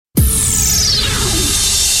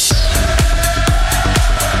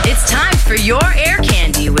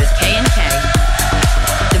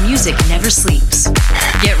sleeps.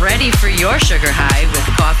 Get ready for your sugar high with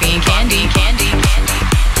coffee and candy.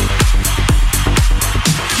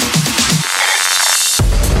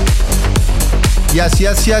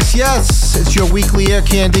 Yes. It's your weekly Air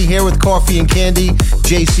Candy here with Coffee and Candy.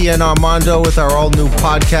 JC and Armando with our all-new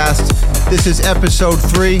podcast. This is episode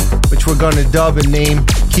 3, which we're going to dub and name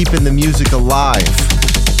Keeping the Music Alive.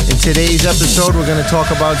 In today's episode, we're going to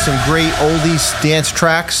talk about some great oldies dance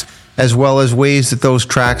tracks, as well as ways that those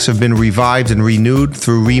tracks have been revived and renewed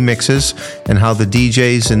through remixes, and how the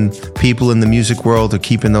DJs and people in the music world are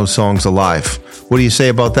keeping those songs alive. What do you say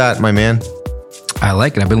about that, my man? I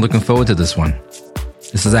like it. I've been looking forward to this one.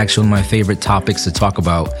 This is actually one of my favorite topics to talk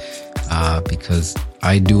about because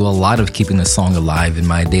I do a lot of keeping the song alive in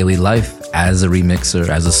my daily life as a remixer,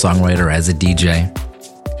 as a songwriter, as a DJ.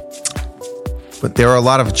 But there are a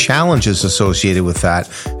lot of challenges associated with that.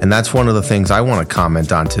 And that's one of the things I want to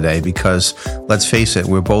comment on today, because let's face it,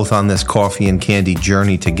 we're both on this coffee and candy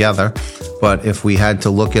journey together. But if we had to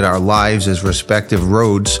look at our lives as respective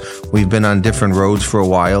roads, we've been on different roads for a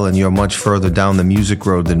while, and you're much further down the music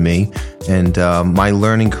road than me. And my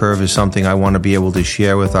learning curve is something I want to be able to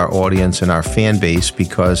share with our audience and our fan base,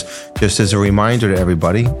 because just as a reminder to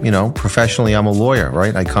everybody, professionally, I'm a lawyer,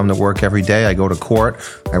 right? I come to work every day. I go to court.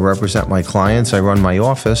 I represent my clients. I run my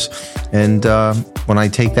office. And when I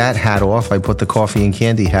take that hat off, I put the coffee and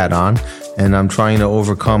candy hat on, and I'm trying to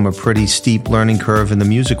overcome a pretty steep learning curve in the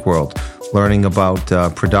music world. Learning about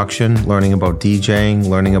production, learning about DJing,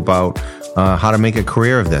 learning about how to make a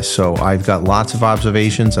career of this. So I've got lots of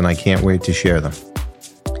observations, and I can't wait to share them.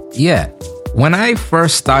 Yeah. When I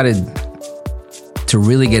first started to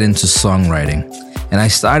really get into songwriting, and I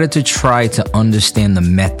started to try to understand the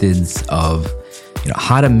methods of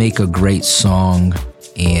how to make a great song,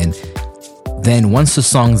 and then once the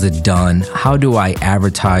songs are done, how do I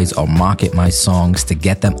advertise or market my songs to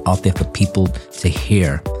get them out there for people to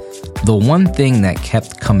hear? The one thing that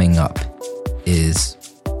kept coming up is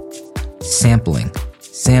sampling.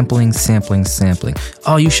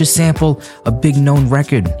 Oh, you should sample a big known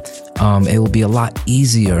record. It will be a lot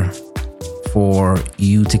easier for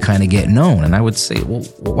you to kind of get known. And I would say, well,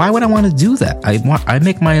 why would I want to do that? I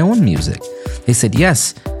make my own music. They said,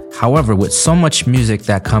 yes. However, with so much music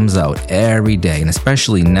that comes out every day, and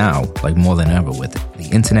especially now, like more than ever with the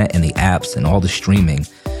internet and the apps and all the streaming,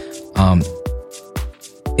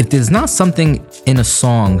 if there's not something in a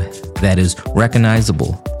song that is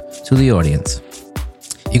recognizable to the audience,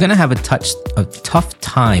 you're going to have a tough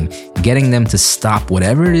time getting them to stop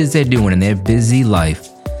whatever it is they're doing in their busy life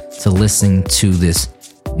to listen to this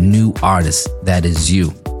new artist that is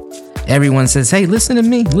you. Everyone says, hey, listen to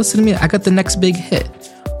me. I got the next big hit.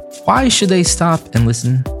 Why should they stop and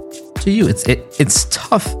listen to you? It's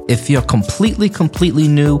tough if you're completely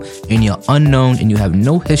new and you're unknown and you have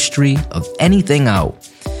no history of anything out.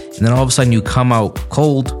 And then all of a sudden you come out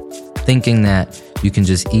cold thinking that you can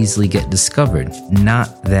just easily get discovered.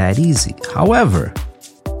 Not that easy. However,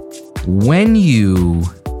 when you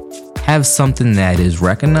have something that is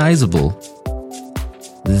recognizable,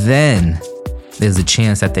 then there's a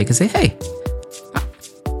chance that they can say, hey,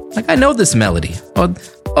 I know this melody. Or,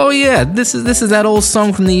 oh yeah, this is that old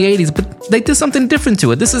song from the 80s, but they did something different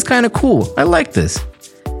to it. This is kind of cool. I like this.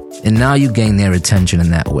 And now you gain their attention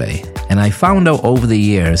in that way. And I found out over the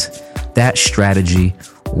years that strategy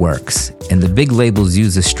works. And the big labels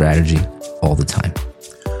use this strategy all the time.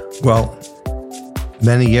 Well,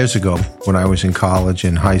 many years ago, when I was in college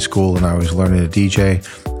and high school and I was learning to DJ,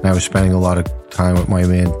 and I was spending a lot of time with my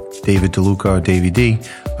man David DeLuca, or Davey D,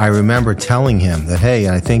 I remember telling him that, hey,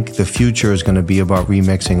 I think the future is going to be about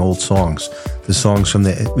remixing old songs. The songs from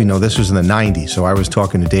this was in the 90s. So I was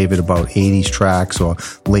talking to David about 80s tracks or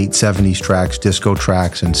late 70s tracks, disco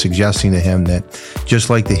tracks, and suggesting to him that just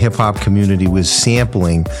like the hip hop community was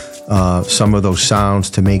sampling some of those sounds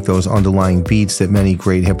to make those underlying beats that many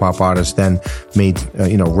great hip-hop artists then made,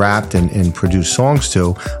 rapped and produced songs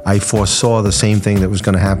to, I foresaw the same thing that was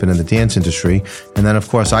going to happen in the dance industry. And then, of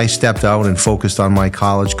course, I stepped out and focused on my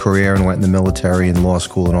college career and went in the military and law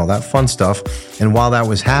school and all that fun stuff. And while that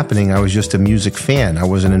was happening, I was just a music fan. I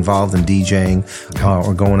wasn't involved in DJing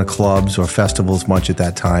or going to clubs or festivals much at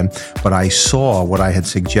that time. But I saw what I had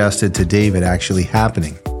suggested to David actually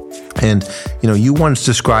happening. And, you once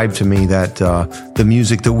described to me that the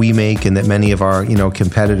music that we make and that many of our,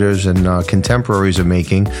 competitors and contemporaries are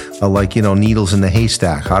making are like, needles in the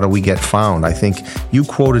haystack. How do we get found? I think you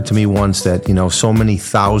quoted to me once that, so many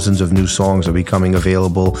thousands of new songs are becoming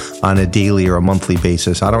available on a daily or a monthly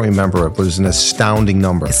basis. I don't remember it, but it's an astounding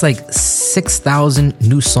number. It's like 6,000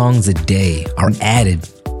 new songs a day are added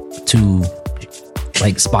to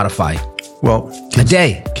like Spotify. Well, a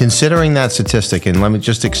day. Considering that statistic, and let me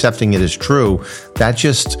just accepting it as true, that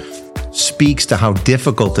just speaks to how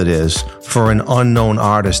difficult it is for an unknown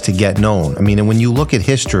artist to get known. I mean, and when you look at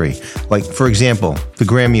history, like, for example, the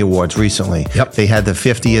Grammy Awards recently, they had the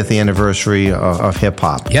 50th anniversary of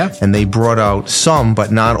hip-hop. Yeah. And they brought out some,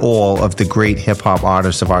 but not all, of the great hip-hop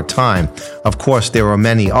artists of our time. Of course, there were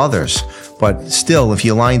many others, but still, if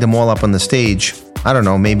you lined them all up on the stage, I don't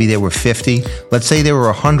know, maybe there were 50. Let's say there were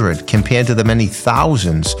 100 compared to the many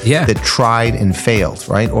thousands that tried and failed,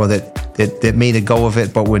 right? Or that made a go of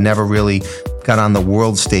it, but were never really got on the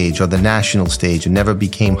world stage or the national stage and never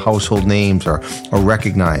became household names or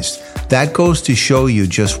recognized. That goes to show you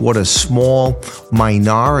just what a small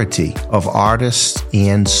minority of artists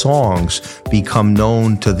and songs become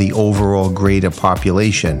known to the overall greater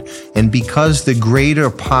population. And because the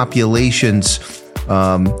greater population's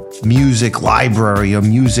music library or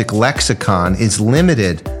music lexicon is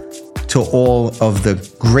limited to all of the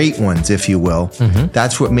great ones, if you will.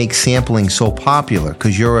 That's what makes sampling so popular,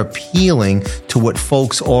 because you're appealing to what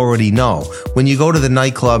folks already know. When you go to the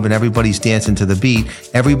nightclub and everybody's dancing to the beat,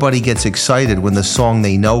 everybody gets excited when the song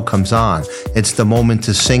they know comes on. It's the moment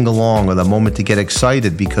to sing along or the moment to get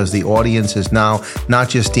excited, because the audience is now not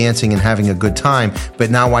just dancing and having a good time,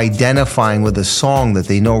 but now identifying with a song that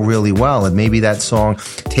they know really well. And maybe that song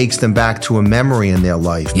takes them back to a memory in their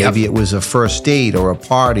life. Maybe it was a first date or a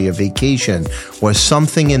party, a vacation, or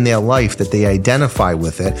something in their life that they identify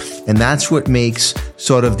with it. And that's what makes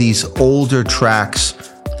sort of these older tracks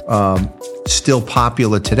still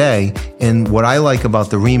popular today. And what I like about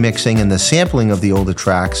the remixing and the sampling of the older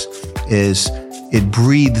tracks is it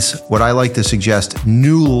breathes, what I like to suggest,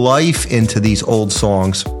 new life into these old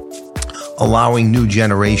songs, allowing new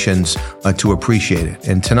generations to appreciate it.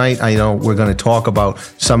 And tonight, I know we're going to talk about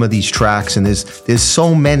some of these tracks, and there's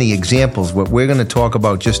so many examples, but we're going to talk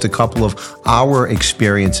about just a couple of our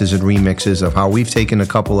experiences and remixes of how we've taken a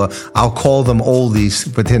couple of, I'll call them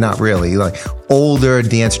oldies, but they're not really, like older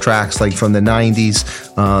dance tracks, like from the 90s,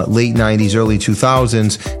 late 90s, early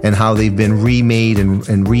 2000s, and how they've been remade and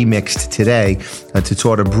remixed today to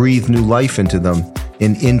sort of breathe new life into them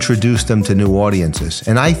and introduce them to new audiences.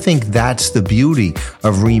 And I think that's the beauty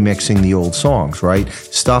of remixing the old songs, right?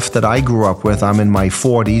 Stuff that I grew up with, I'm in my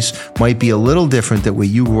 40s, might be a little different than what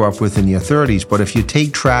you grew up with in your 30s. But if you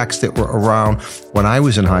take tracks that were around when I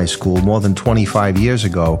was in high school more than 25 years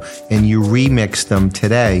ago, and you remix them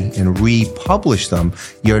today and republish them,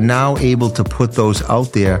 you're now able to put those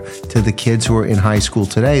out there to the kids who are in high school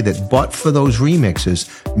today that, but for those remixes,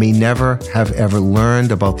 may never have ever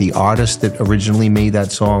learned about the artist that originally made that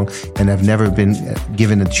song and have never been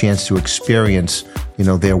given a chance to experience,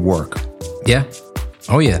 their work. Yeah.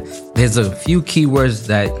 Oh, yeah. There's a few keywords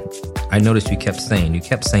that I noticed you kept saying. You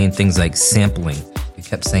kept saying things like sampling. You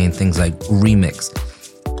kept saying things like remix.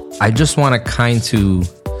 I just want to kind to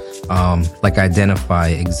identify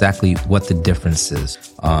exactly what the difference is.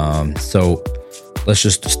 So let's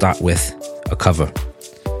just start with a cover.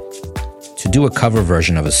 To do a cover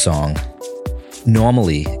version of a song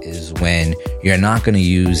normally is when you're not going to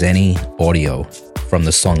use any audio from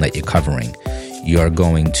the song that you're covering. You're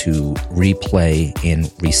going to replay and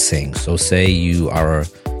resing. So say you are a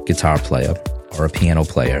guitar player or a piano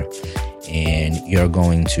player, and you're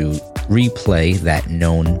going to replay that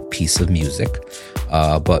known piece of music,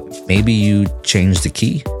 but maybe you change the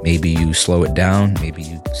key, maybe you slow it down, maybe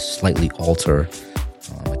you slightly alter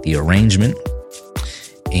the arrangement,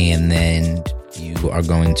 and then you are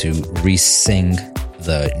going to re-sing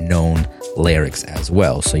the known lyrics as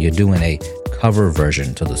well. So you're doing a cover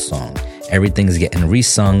version to the song. Everything's getting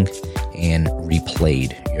resung and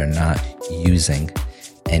replayed. You're not using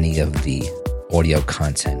any of the audio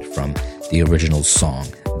content from the original song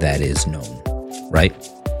that is known, right?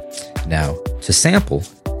 Now, to sample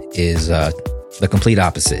is the complete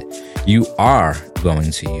opposite. You are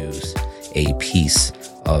going to use a piece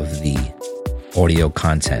of the audio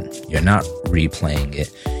content. You're not replaying it.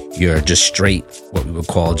 You're just straight, what we would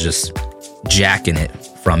call just jacking it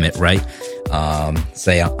from it, right?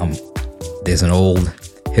 Say there's an old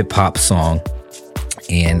hip hop song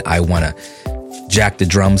and I want to jack the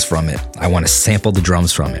drums from it. I want to sample the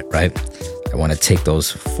drums from it, right? I want to take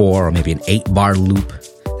those 4 or maybe an 8-bar loop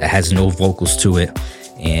that has no vocals to it.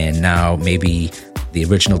 And now maybe the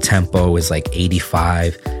original tempo is like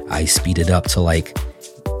 85. I speed it up to like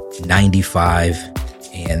 95.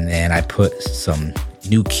 And then I put some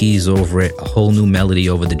new keys over it, a whole new melody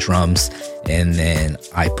over the drums, and then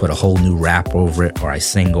I put a whole new rap over it, or I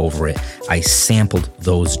sing over it. I sampled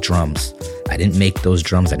those drums. I didn't make those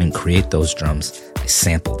drums. I didn't create those drums. I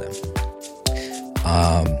sampled them.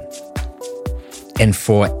 And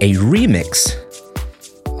for a remix,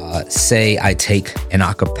 say I take an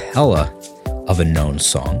acapella of a known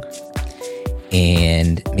song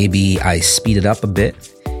and maybe I speed it up a bit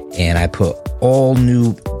and I put all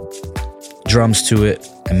new drums to it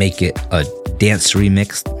and make it a dance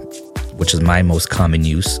remix, which is my most common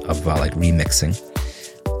use of like remixing.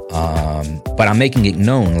 But I'm making it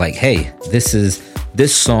known like, hey, this is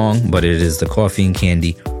this song, but it is the Coffee and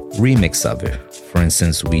Candy remix of it. For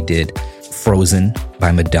instance, we did Frozen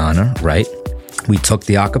by Madonna, right? We took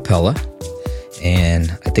the acapella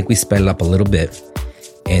and I think we sped it up a little bit.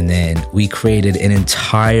 And then we created an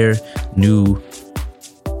entire new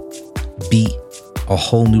beat, a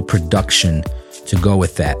whole new production to go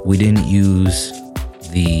with that. We didn't use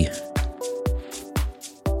the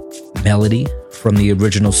melody from the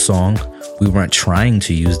original song. We weren't trying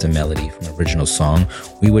to use the melody from the original song.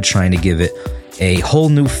 We were trying to give it a whole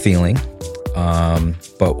new feeling,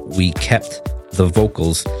 but we kept the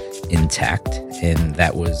vocals intact, and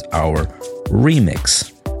that was our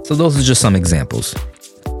remix. So those are just some examples.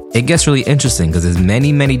 It gets really interesting because there's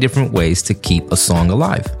many, many different ways to keep a song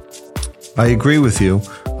alive. I agree with you.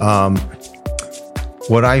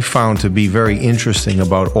 What I found to be very interesting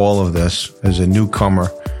about all of this as a newcomer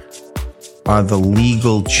are the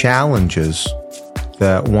legal challenges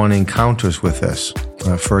that one encounters with this.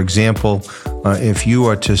 For example, if you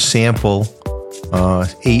are to sample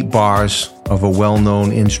 8 bars of a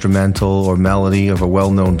well-known instrumental or melody of a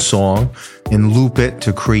well-known song and loop it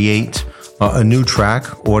to create a new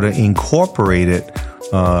track or to incorporate it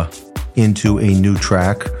into a new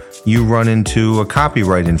track, you run into a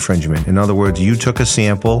copyright infringement. In other words, you took a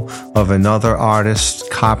sample of another artist's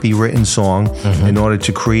copywritten song in order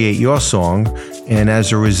to create your song, and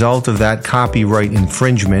as a result of that copyright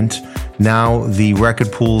infringement, now the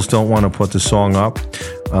record pools don't want to put the song up.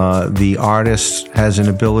 The artist has an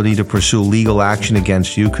ability to pursue legal action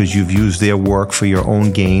against you because you've used their work for your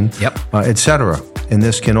own gain, etc. And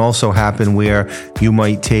this can also happen where you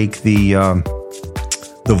might take the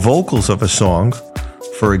vocals of a song.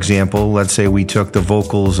 For example, let's say we took the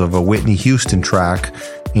vocals of a Whitney Houston track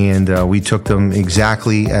and we took them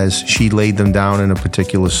exactly as she laid them down in a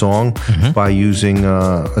particular song by using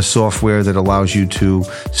a software that allows you to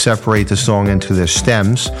separate the song into their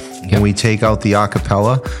stems. And we take out the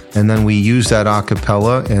acapella, and then we use that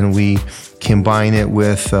acapella and we combine it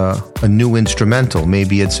with a new instrumental.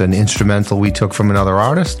 Maybe it's an instrumental we took from another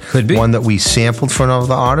artist, could be one that we sampled from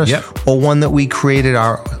another artist, or one that we created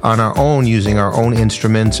on our own using our own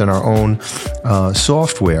instruments and our own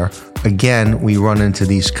software. Again, we run into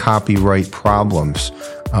these copyright problems,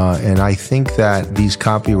 and I think that these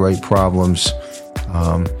copyright problems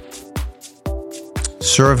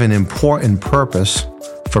serve an important purpose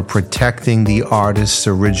for protecting the artist's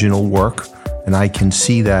original work. And I can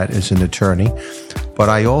see that as an attorney. But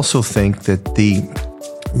I also think that the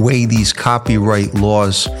way these copyright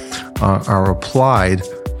laws are applied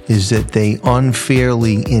is that they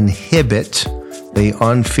unfairly inhibit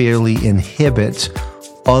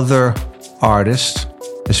other artists,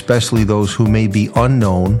 especially those who may be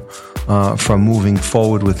unknown, from moving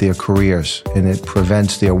forward with their careers. And it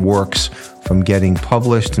prevents their works from getting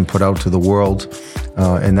published and put out to the world.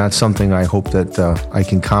 And that's something I hope that I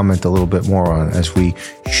can comment a little bit more on as we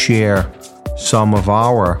share some of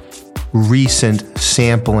our recent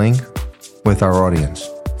sampling with our audience.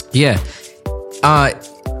 Yeah.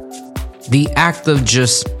 The act of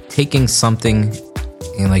just taking something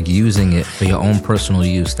and like using it for your own personal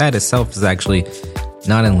use, that itself is actually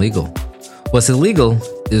not illegal. What's illegal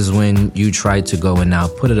is when you try to go and now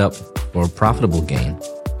put it up for a profitable gain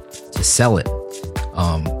to sell it.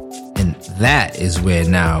 And that is where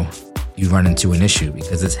now you run into an issue,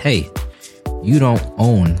 because it's, hey, you don't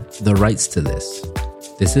own the rights to this.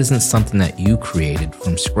 This isn't something that you created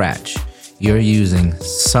from scratch. You're using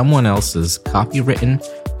someone else's copywritten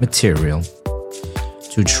material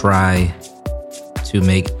to try to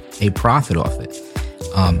make a profit off it.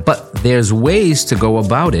 But there's ways to go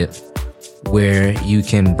about it where you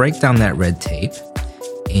can break down that red tape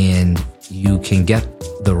and you can get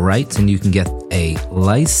the rights and you can get a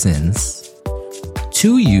license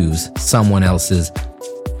to use someone else's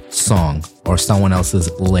song or someone else's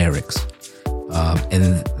lyrics.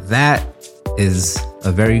 And that is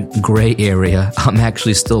a very gray area. I'm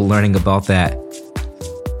actually still learning about that.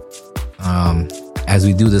 As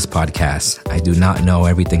we do this podcast, I do not know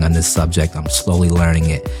everything on this subject. I'm slowly learning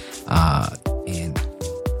it. And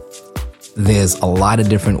there's a lot of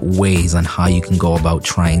different ways on how you can go about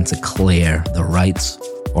trying to clear the rights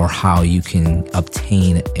or how you can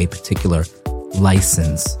obtain a particular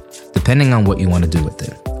license, depending on what you want to do with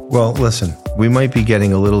it. Well, listen, we might be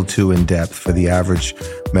getting a little too in depth for the average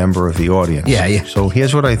member of the audience. Yeah. So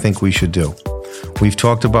here's what I think we should do. We've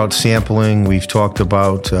talked about sampling, we've talked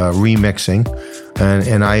about remixing,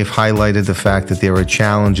 and I've highlighted the fact that there are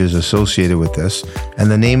challenges associated with this. And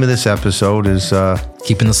the name of this episode is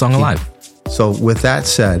Keeping the Song Alive. So with that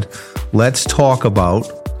said, let's talk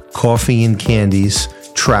about Coffee and Candy's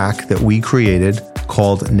track that we created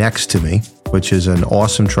called Next to Me, which is an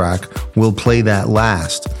awesome track. We'll play that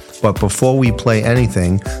last. But before we play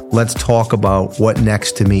anything, let's talk about what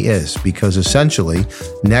Next to Me is, because essentially,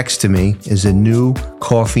 Next to Me is a new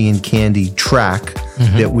Coffee and Candy track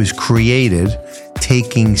that was created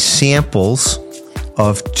taking samples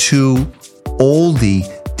of two oldie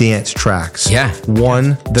dance tracks. Yeah.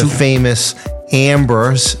 One, the famous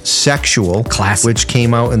Amber's Sexual, classic, which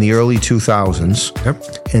came out in the early 2000s.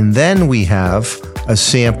 Yep. And then we have a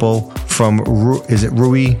sample from, is it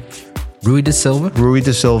Rui Da Silva? Rui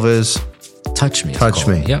Da Silva's Touch Me. Touch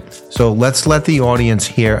Me. Yep. So let's let the audience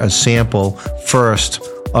hear a sample first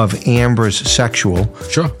of Amber's Sexual.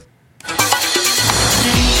 Sure.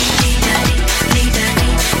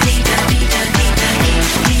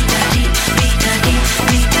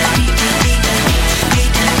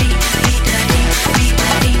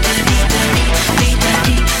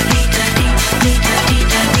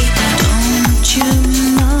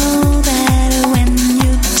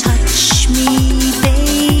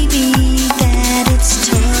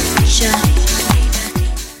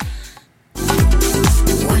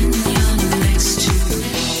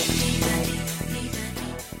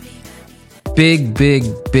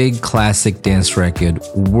 Big classic dance record,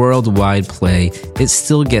 worldwide play. It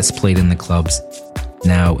still gets played in the clubs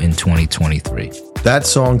now in 2023. That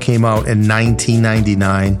song came out in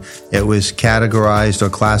 1999. It was categorized or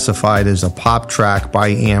classified as a pop track by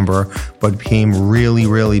Amber, but became really,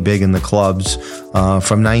 really big in the clubs.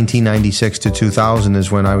 From 1996 to 2000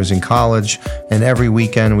 is when I was in college, and every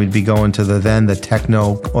weekend we'd be going to the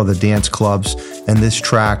techno or the dance clubs, and this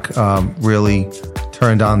track really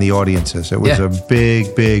turned on the audiences. It was a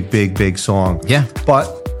big song. Yeah.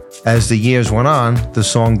 But as the years went on, the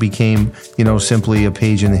song became, simply a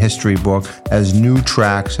page in the history book as new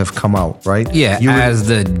tracks have come out, right? Yeah, as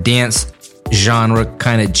the dance genre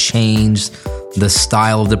kind of changed, the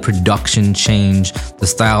style of the production changed, the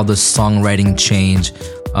style of the songwriting changed.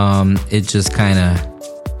 It just kind of,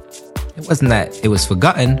 it wasn't that it was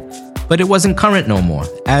forgotten, but it wasn't current no more,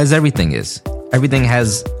 as everything is. Everything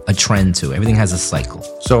has a trend to it. Everything has a cycle.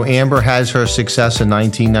 So Amber has her success in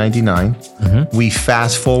 1999. We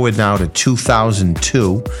fast forward now to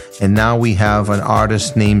 2002, and now we have an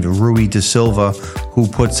artist named Rui Da Silva who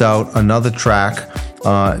puts out another track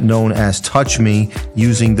known as Touch Me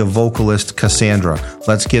using the vocalist Cassandra.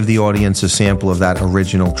 Let's give the audience a sample of that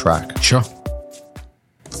original track. Sure.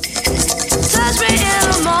 Touch me in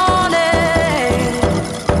the morning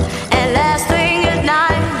and last thing at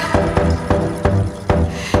night.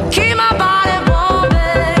 Keep my body warm,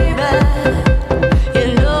 baby. You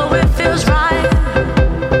know it feels right.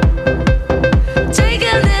 Take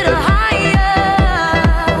a little higher.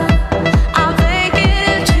 I'm thinking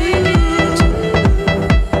of you.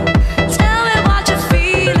 Tell me what you're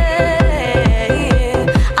feeling.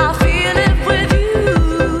 I feel it with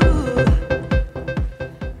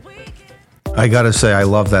you. I gotta say, I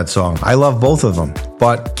love that song. I love both of them.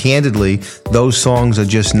 But candidly, those songs are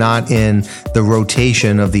just not in the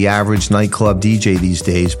rotation of the average nightclub DJ these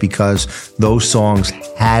days, because those songs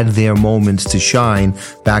had their moments to shine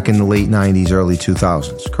back in the late 90s, early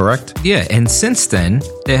 2000s, correct? Yeah, and since then,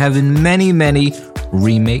 there have been many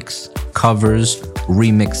remakes, covers,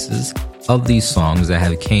 remixes of these songs that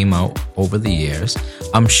have came out over the years.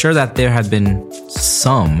 I'm sure that there have been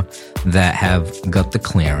some that have got the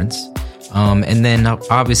clearance. And then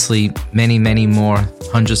obviously many more,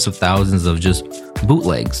 hundreds of thousands of just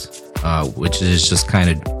bootlegs, which is just kind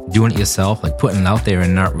of doing it yourself, like putting it out there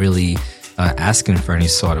and not really asking for any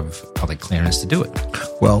sort of public clearance to do it.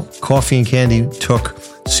 Well, Coffee and Candy took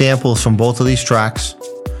samples from both of these tracks,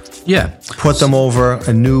 put them over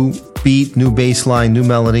a new beat, new bass line, new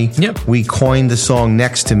melody. Yep. We coined the song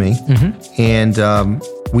Next to Me, and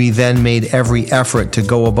we then made every effort to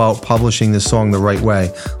go about publishing the song the right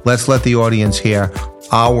way. Let's let the audience hear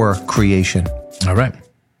our creation. All right.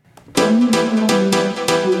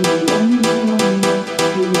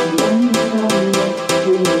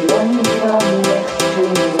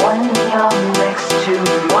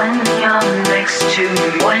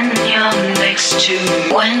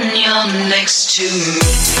 When you're next to me.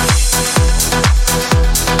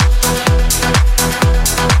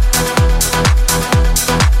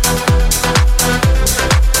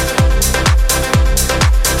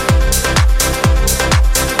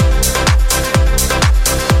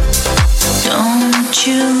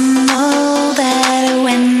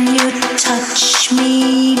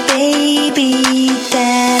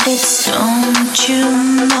 you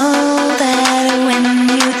know that when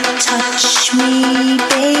you touch me,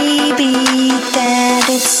 baby, that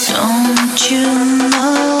it's don't you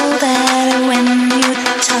know that when you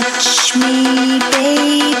touch me,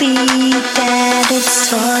 baby, that it's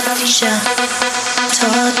torture,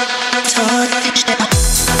 torture.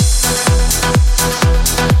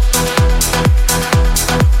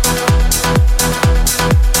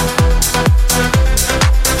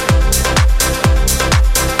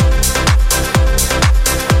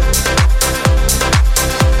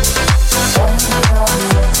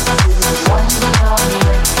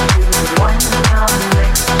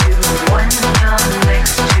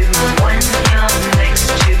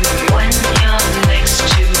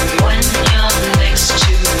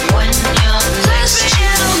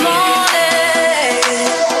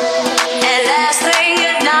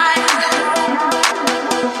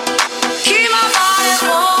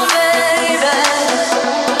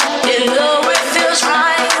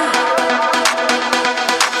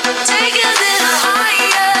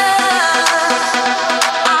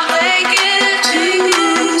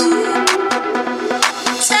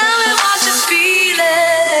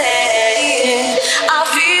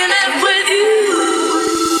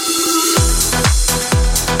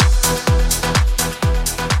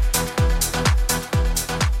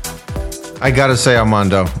 I gotta say,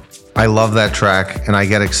 Armando, I love that track, and I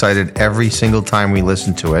get excited every single time we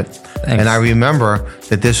listen to it. Thanks. And I remember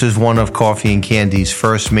that this is one of Coffee and Candy's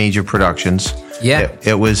first major productions. Yeah.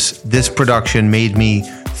 It was, this production made me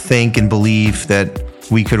think and believe that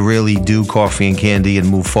we could really do Coffee and Candy and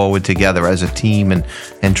move forward together as a team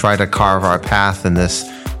and try to carve our path in this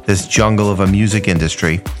jungle of a music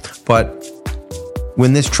industry. But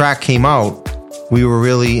when this track came out, we were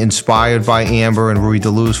really inspired by Amber and Rui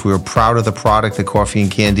DeLuz. We were proud of the product that Coffee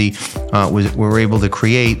and Candy were able to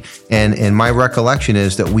create. And my recollection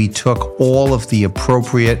is that we took all of the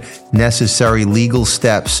appropriate, necessary legal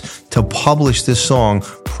steps to publish this song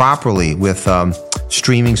properly with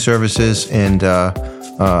streaming services and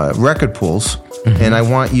record pools. Mm-hmm. And I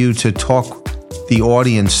want you to talk the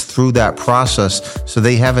audience through that process so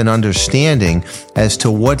they have an understanding as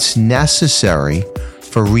to what's necessary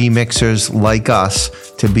for remixers like us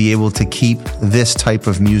to be able to keep this type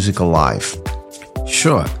of music alive.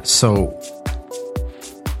 Sure. So,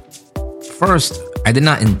 first, I did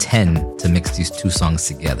not intend to mix these two songs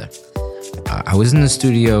together. I was in the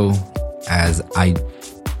studio as I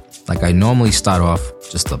normally start off,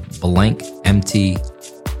 just a blank, empty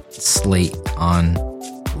slate on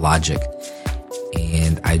Logic.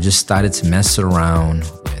 And I just started to mess around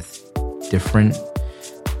with different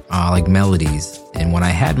melodies. And when I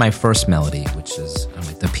had my first melody, which is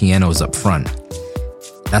the pianos up front,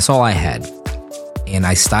 that's all I had. And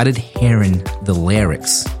I started hearing the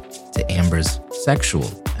lyrics to Amber's Sexual.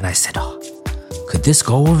 And I said, oh, could this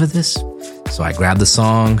go over this? So I grabbed the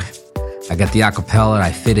song, I got the acapella,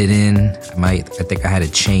 I fit it in. I think I had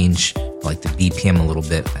to change the BPM a little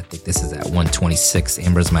bit. I think this is at 126.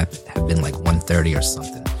 Amber's might have been 130 or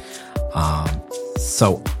something.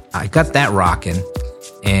 So I got that rocking,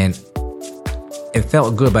 and it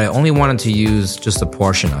felt good, but I only wanted to use just a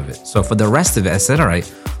portion of it. So for the rest of it, I said, all right,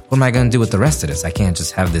 what am I going to do with the rest of this? I can't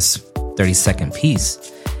just have this 30-second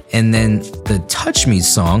piece. And then the Touch Me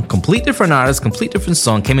song, complete different artist, complete different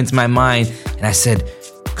song, came into my mind, and I said,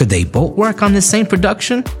 could they both work on the same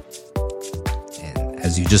production? And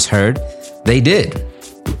as you just heard, they did.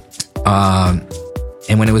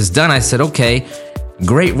 And when it was done, I said, okay,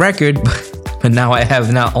 great record, but now I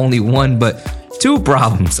have not only one, but two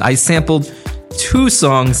problems. I sampled two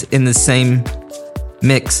songs in the same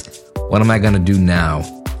mix. What am I gonna do now?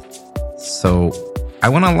 So I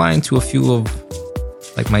went online to a few of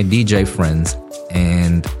my DJ friends,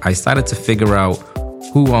 and I started to figure out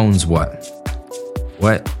who owns what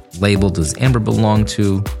label does Amber belong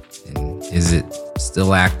to, and is it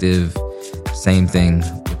still active? Same thing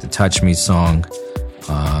with the Touch Me song,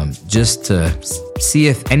 just to see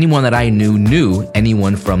if anyone that I knew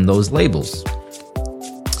anyone from those labels.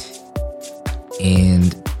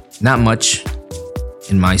 And not much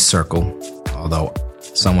in my circle, although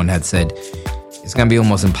someone had said it's going to be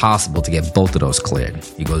almost impossible to get both of those cleared.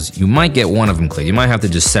 He goes, you might get one of them cleared. You might have to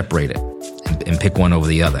just separate it and pick one over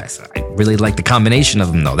the other. I said, I really like the combination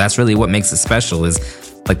of them, though. That's really what makes it special, is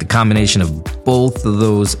the combination of both of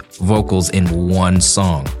those vocals in one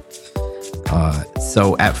song.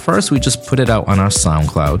 So at first, we just put it out on our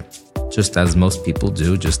SoundCloud, just as most people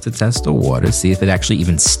do, just to test the water, see if it actually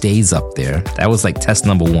even stays up there. That was test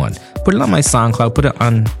number one. Put it on my SoundCloud, put it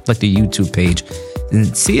on the YouTube page,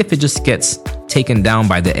 and see if it just gets taken down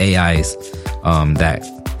by the AIs that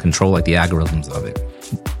control the algorithms of it.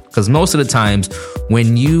 Because most of the times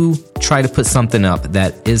when you try to put something up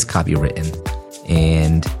that is copywritten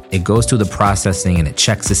and it goes through the processing and it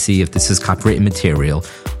checks to see if this is copywritten material,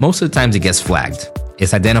 most of the times it gets flagged.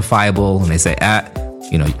 It's identifiable and they say,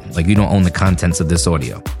 like you don't own the contents of this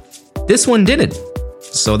audio. This one didn't.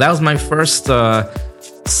 So that was my first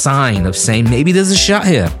sign of saying maybe there's a shot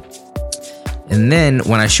here. And then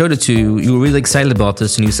when I showed it to you, you were really excited about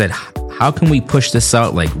this and you said, how can we push this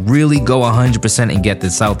out? Like really go 100% and get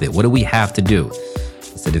this out there? What do we have to do?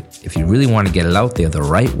 I said, if you really want to get it out there the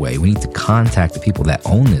right way, we need to contact the people that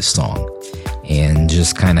own this song and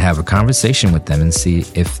just kind of have a conversation with them and see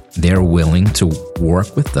if they're willing to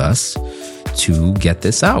work with us to get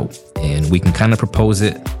this out. And we can kind of propose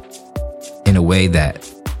it in a way that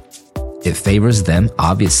it favors them.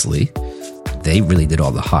 Obviously, they really did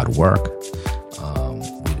all the hard work.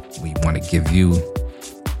 We want to give you,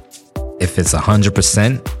 if it's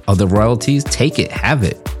 100% of the royalties, take it, have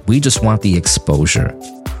it. We just want the exposure.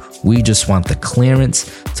 We just want the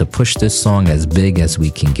clearance to push this song as big as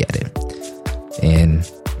we can get it. And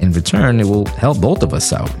in return, it will help both of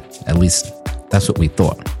us out. At least that's what we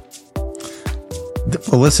thought.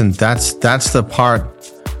 Well, listen, that's the part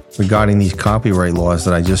regarding these copyright laws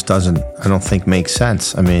that I don't think makes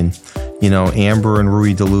sense. I mean, Amber and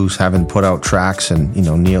Rui DeLuz haven't put out tracks in,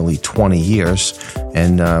 nearly 20 years.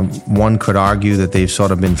 And one could argue that they've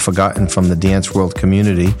sort of been forgotten from the dance world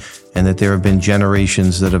community and that there have been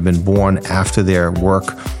generations that have been born after their work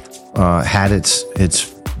had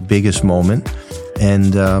its biggest moment.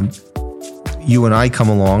 And you and I come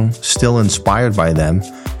along still inspired by them,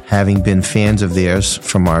 having been fans of theirs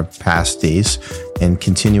from our past days and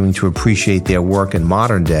continuing to appreciate their work in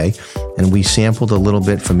modern day. And we sampled a little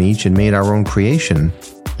bit from each and made our own creation.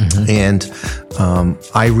 Mm-hmm. And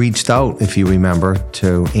I reached out, if you remember,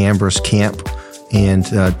 to Amber's camp and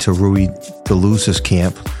to Rui DeLuz's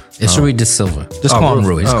camp. It's Rui De Silva. Just call him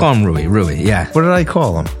Rui. Just call him Rui. Rui, yeah. What did I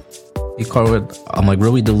call him? You call it, I'm like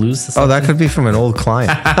Rui DeLuz? Oh, that could be from an old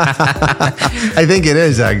client. I think it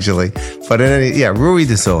is, actually. But Rui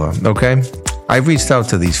De Silva, okay? I reached out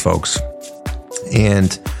to these folks,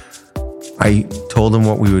 and I told them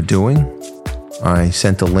what we were doing. I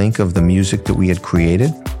sent a link of the music that we had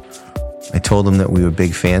created. I told them that we were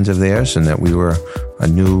big fans of theirs and that we were a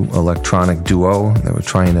new electronic duo that were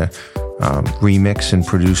trying to remix and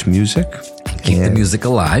produce music. Keep the music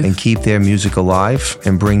alive. And keep their music alive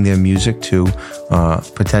and bring their music to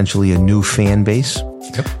potentially a new fan base.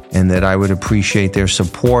 Yep. And that I would appreciate their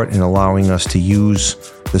support in allowing us to use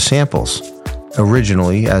the samples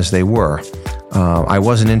originally as they were. I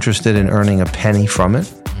wasn't interested in earning a penny from it.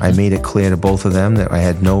 Mm-hmm. I made it clear to both of them that I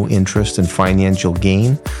had no interest in financial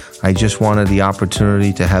gain. I just wanted the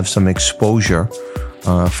opportunity to have some exposure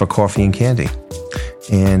for Coffee and Candy.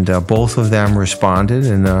 And both of them responded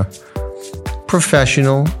in a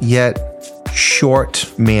professional yet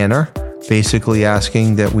short manner, basically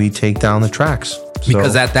asking that we take down the tracks.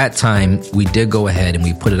 Because at that time, we did go ahead and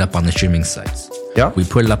we put it up on the streaming sites. Yeah. We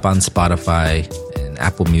put it up on Spotify and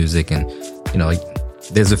Apple Music, and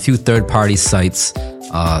there's a few third-party sites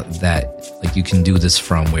that you can do this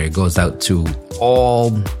from, where it goes out to all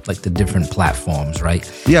the different platforms,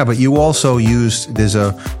 right? Yeah, but you also used there's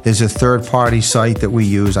a third-party site that we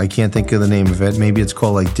use. I can't think of the name of it. Maybe it's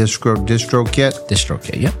called DistroKit.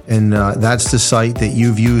 DistroKit, yeah. And that's the site that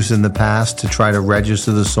you've used in the past to try to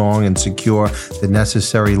register the song and secure the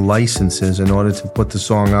necessary licenses in order to put the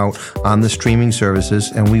song out on the streaming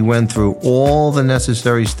services. And we went through all the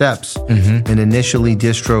necessary steps. Mm-hmm. And initially,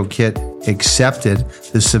 DistroKit accepted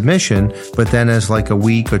the submission, but then as a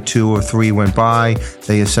week or 2 or 3 went by,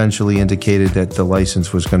 they essentially indicated that the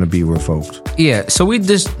license was going to be revoked. Yeah, so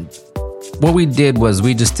what we did was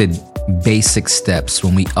we just did basic steps.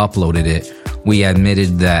 When we uploaded it, we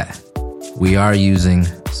admitted that we are using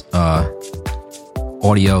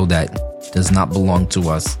audio that does not belong to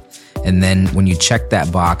us. And then when you check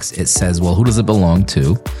that box, it says, well, who does it belong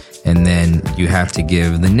to? And then you have to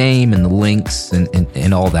give the name and the links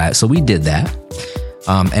and all that. So we did that.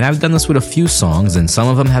 And I've done this with a few songs, and some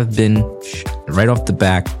of them have been right off the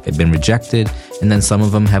back, they've been rejected, and then some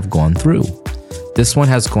of them have gone through. This one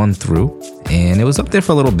has gone through, and it was up there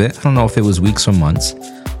for a little bit. I don't know if it was weeks or months.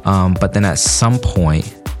 But then at some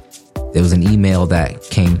point, there was an email that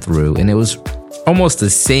came through, and it was almost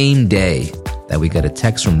the same day that we got a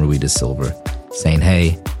text from Rui De Silva saying,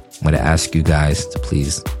 hey, I'm going to ask you guys to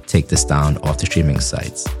please take this down off the streaming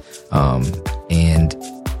sites. And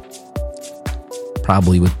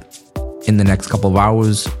probably in the next couple of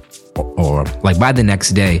hours or by the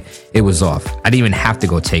next day, it was off. I didn't even have to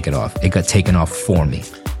go take it off. It got taken off for me.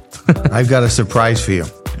 I've got a surprise for you.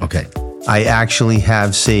 Okay. I actually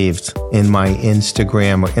have saved in my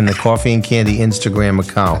Instagram, in the Coffee and Candy Instagram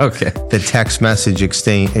account, Okay. the text message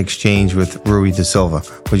exchange with Rui da Silva.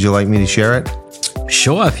 Would you like me to share it?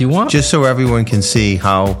 Sure, if you want. Just so everyone can see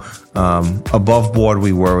how above board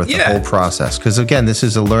we were with the Yeah. whole process. Because again, this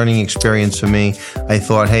is a learning experience for me. I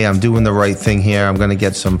thought, hey, I'm doing the right thing here. I'm going to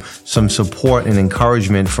get some support and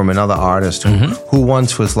encouragement from another artist who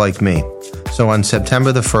once was like me. So on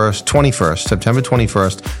September 21st,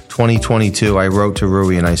 2022, I wrote to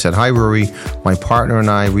Rui and I said, hi, Rui. My partner and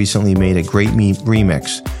I recently made a great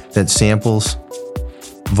remix that samples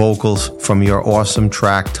vocals from your awesome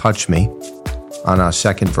track, Touch Me, on our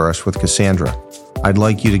second verse with Cassandra. I'd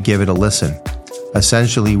like you to give it a listen.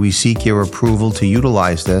 Essentially, we seek your approval to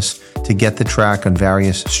utilize this to get the track on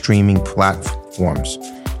various streaming platforms.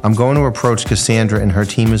 I'm going to approach Cassandra and her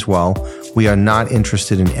team as well. We are not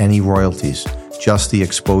interested in any royalties, just the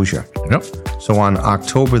exposure. Yep. So on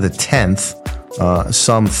October the 10th,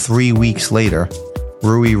 some 3 weeks later,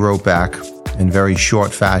 Rui wrote back in very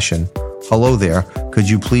short fashion, hello there, could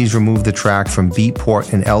you please remove the track from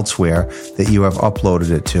Beatport and elsewhere that you have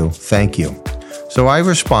uploaded it to? Thank you. So I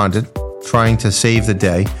responded, trying to save the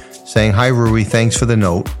day, saying, hi Rui, thanks for the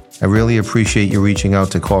note. I really appreciate you reaching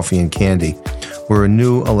out to Coffee and Candy. We're a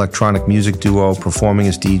new electronic music duo performing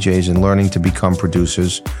as DJs and learning to become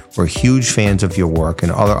producers. We're huge fans of your work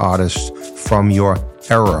and other artists from your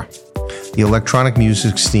era. The electronic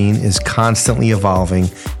music scene is constantly evolving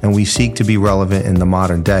and we seek to be relevant in the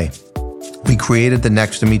modern day. We created the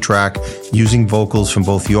Next to Me track using vocals from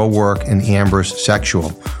both your work and Amber's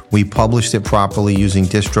Sexual. We published it properly using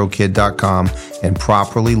distrokid.com and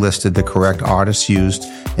properly listed the correct artists used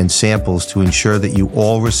and samples to ensure that you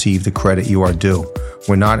all receive the credit you are due.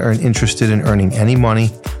 We're not interested in earning any money,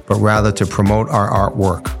 but rather to promote our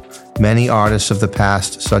artwork. Many artists of the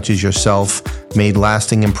past, such as yourself, made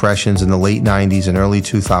lasting impressions in the late 90s and early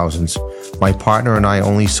 2000s. My partner and I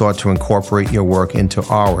only sought to incorporate your work into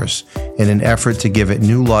ours in an effort to give it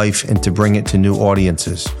new life and to bring it to new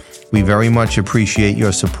audiences. We very much appreciate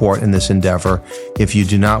your support in this endeavor. If you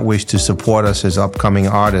do not wish to support us as upcoming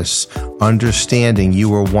artists, understanding you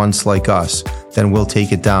were once like us, then we'll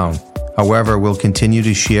take it down. However, we'll continue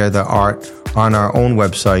to share the art on our own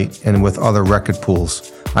website and with other record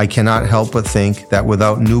pools. I cannot help but think that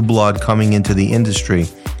without new blood coming into the industry,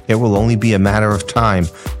 it will only be a matter of time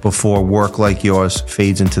before work like yours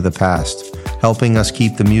fades into the past. Help us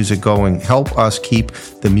keep the music going,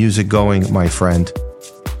 my friend.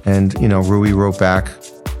 And, Rui wrote back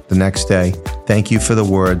the next day, thank you for the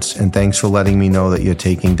words and thanks for letting me know that you're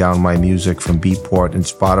taking down my music from Beatport and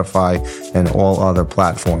Spotify and all other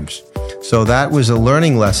platforms. So that was a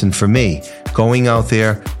learning lesson for me, going out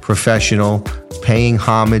there, professional, paying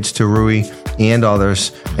homage to Rui and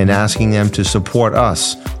others and asking them to support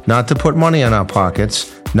us, not to put money in our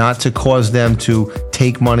pockets, not to cause them to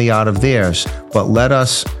take money out of theirs, but let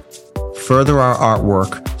us further our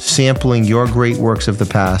artwork, sampling your great works of the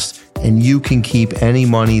past, and you can keep any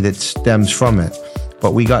money that stems from it.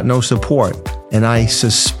 But we got no support, and I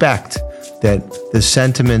suspect that the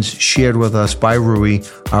sentiments shared with us by Rui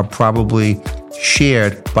are probably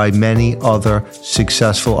shared by many other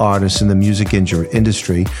successful artists in the music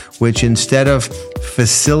industry, which instead of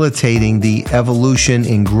facilitating the evolution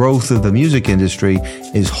and growth of the music industry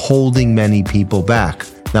is holding many people back.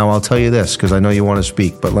 Now, I'll tell you this, because I know you want to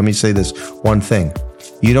speak, but let me say this one thing.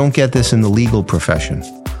 You don't get this in the legal profession.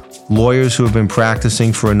 Lawyers who have been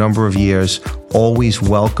practicing for a number of years always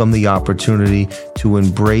welcome the opportunity to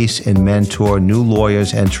embrace and mentor new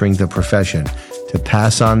lawyers entering the profession, to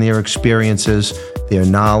pass on their experiences, their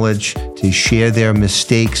knowledge, to share their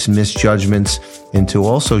mistakes, misjudgments, and to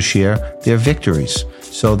also share their victories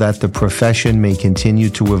so that the profession may continue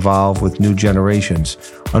to evolve with new generations.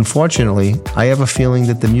 Unfortunately, I have a feeling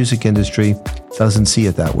that the music industry doesn't see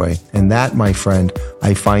it that way. And that, my friend,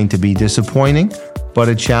 I find to be disappointing, but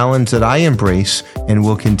a challenge that I embrace and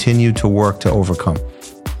will continue to work to overcome.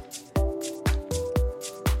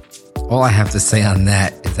 All I have to say on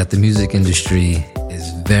that is that the music industry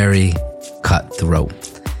is very cutthroat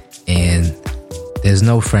and there's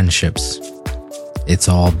no friendships. It's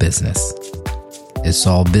all business. It's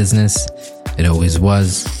all business. It always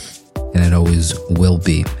was and it always will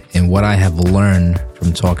be. And what I have learned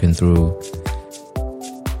from talking through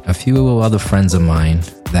a few other friends of mine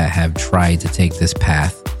that have tried to take this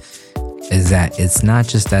path is that it's not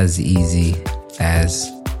just as easy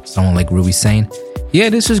as someone like Rui saying, yeah,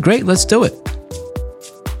 this is great, let's do it.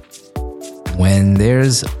 When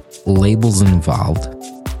there's labels involved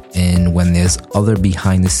and when there's other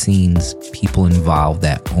behind the scenes people involved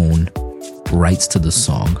that own rights to the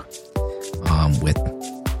song, with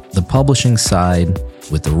the the publishing side,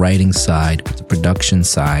 with the writing side, with the production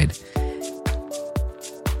side,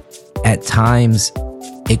 at times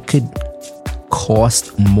it could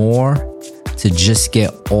cost more to just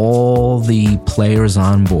get all the players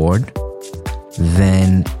on board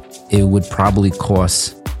than it would probably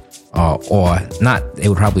cost, or not it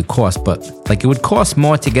would probably cost, but like it would cost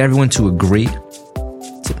more to get everyone to agree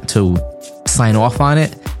to sign off on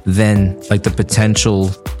it than like the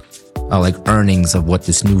potential like earnings of what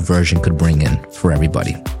this new version could bring in for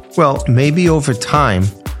everybody. Well, maybe over time,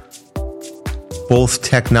 both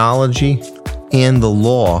technology and the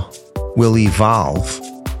law will evolve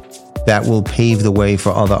that will pave the way for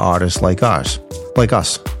other artists like us.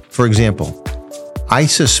 For example, I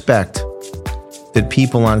suspect that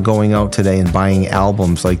people aren't going out today and buying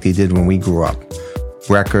albums like they did when we grew up.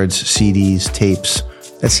 Records, CDs, tapes.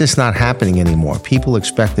 That's just not happening anymore. People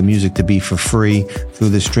expect the music to be for free through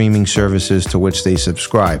the streaming services to which they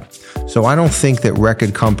subscribe. So I don't think that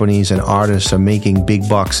record companies and artists are making big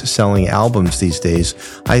bucks selling albums these days.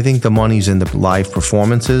 I think the money's in the live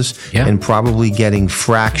performances and probably getting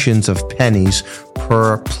fractions of pennies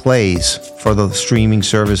per plays for the streaming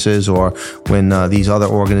services, or when these other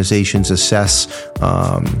organizations assess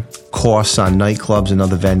costs on nightclubs and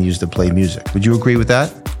other venues to play music. Would you agree with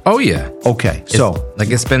that? Oh, yeah. Okay,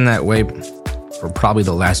 it's been that way for probably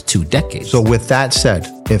the last 2 decades. So with that said,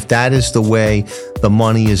 if that is the way the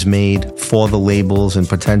money is made for the labels and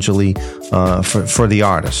potentially for the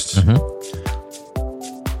artists,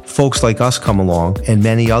 folks like us come along, and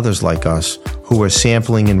many others like us who are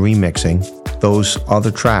sampling and remixing those other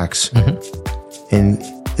tracks, and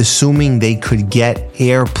assuming they could get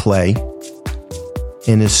airplay,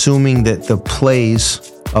 and assuming that the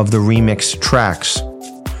plays of the remixed tracks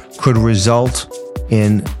could result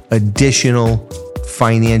in additional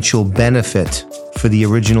financial benefit for the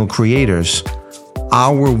original creators,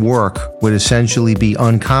 our work would essentially be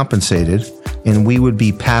uncompensated, and we would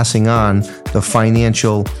be passing on the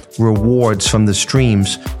financial rewards from the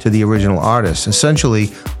streams to the original artists.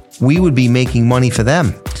 Essentially, we would be making money for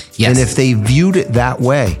them. Yes. And if they viewed it that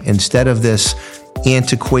way, instead of this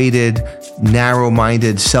antiquated,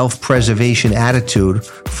 narrow-minded self-preservation attitude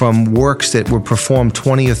from works that were performed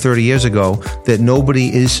 20 or 30 years ago that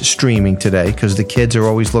nobody is streaming today because the kids are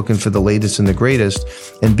always looking for the latest and the greatest,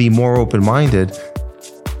 and be more open-minded,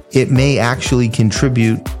 it may actually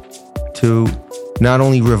contribute to not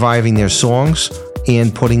only reviving their songs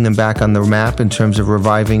and putting them back on the map in terms of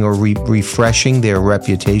reviving or refreshing their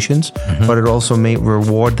reputations, but it also may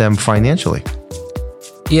reward them financially.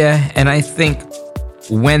 Yeah, and I think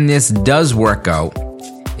when this does work out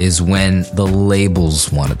is when the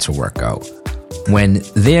labels want it to work out, when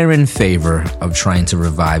they're in favor of trying to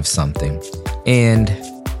revive something. And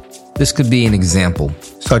this could be an example.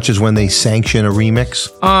 Such as when they sanction a remix?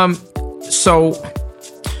 So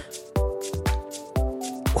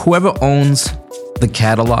whoever owns the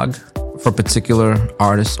catalog for a particular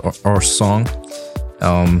artist or song,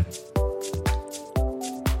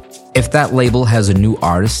 if that label has a new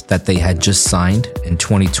artist that they had just signed in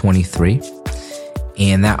 2023,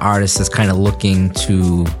 and that artist is kind of looking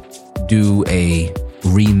to do a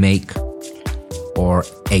remake or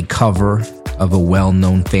a cover of a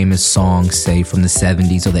well-known famous song, say from the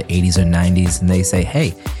 70s or the 80s or 90s, and they say,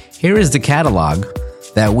 hey, here is the catalog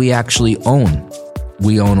that we actually own.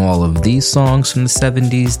 We own all of these songs from the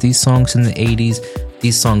 70s, these songs in the 80s,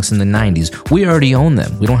 these songs in the 90s. We already own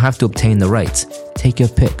them. We don't have to obtain the rights. Take your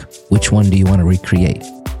pick. Which one do you want to recreate?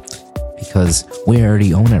 Because we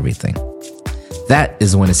already own everything. That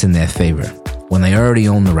is when it's in their favor, when they already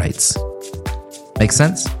own the rights. Make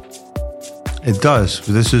sense? It does.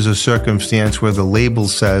 This is a circumstance where the label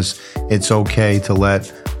says it's okay to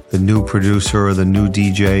let the new producer or the new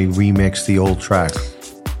DJ remix the old track.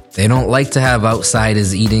 They don't like to have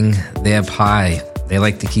outsiders eating their pie. They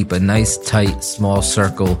like to keep a nice, tight, small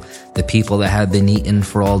circle. The people that have been eating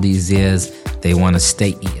for all these years, they want to stay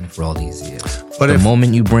eating for all these years. But the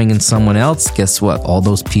moment you bring in someone else, guess what? All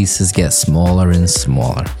those pieces get smaller and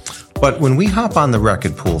smaller. But when we hop on the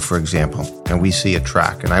record pool, for example, and we see a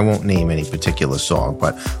track, and I won't name any particular song,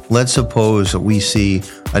 but let's suppose that we see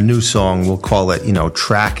a new song, we'll call it,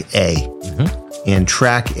 track A. And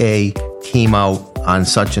track A came out on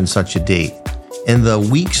such and such a date. In the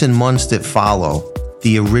weeks and months that follow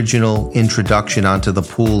the original introduction onto the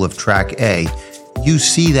pool of track A, you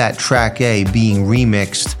see that track A being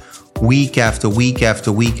remixed week after week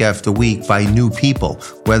after week after week by new people,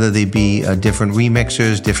 whether they be different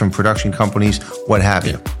remixers, different production companies, what have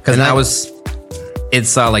you. Because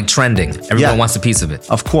it's like trending. Everyone wants a piece of it.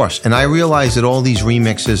 Of course. And I realize that all these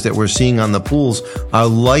remixes that we're seeing on the pools are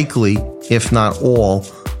likely, if not all,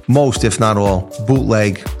 most, if not all,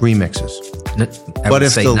 bootleg remixes. I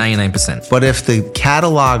would say 99%. But if the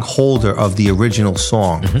catalog holder of the original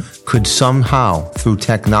song could somehow, through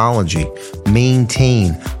technology,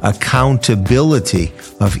 maintain accountability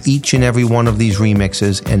of each and every one of these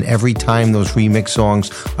remixes, and every time those remix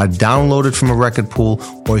songs are downloaded from a record pool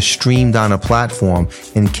or streamed on a platform,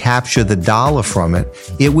 and capture the dollar from it,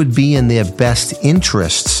 it would be in their best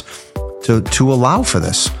interests to allow for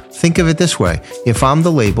this. Think of it this way. If I'm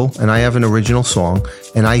the label and I have an original song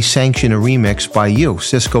and I sanction a remix by you,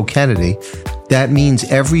 Cisco Kennedy, that means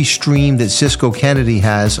every stream that Cisco Kennedy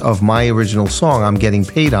has of my original song, I'm getting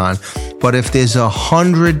paid on. But if there's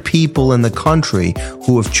 100 people in the country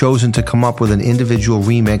who have chosen to come up with an individual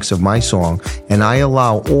remix of my song, and I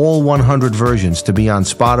allow all 100 versions to be on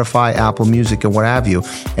Spotify, Apple Music, and what have you,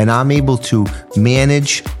 and I'm able to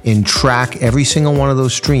manage and track every single one of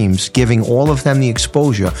those streams, giving all of them the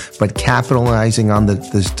exposure, but capitalizing on the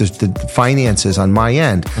finances on my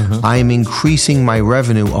end, I am increasing my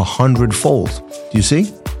revenue 100-fold. Do you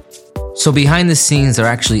see? So behind the scenes, there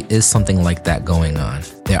actually is something like that going on.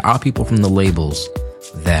 There are people from the labels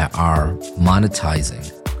that are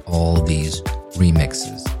monetizing all these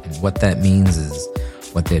remixes. And what that means is,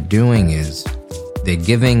 what they're doing is they're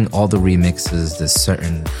giving all the remixes this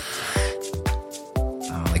certain,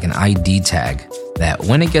 like an ID tag, that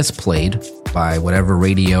when it gets played by whatever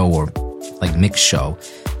radio or like mix show,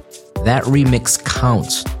 that remix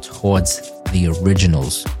counts towards the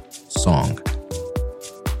original's song.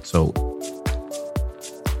 So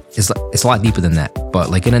it's a lot deeper than that. But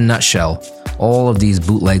like in a nutshell, all of these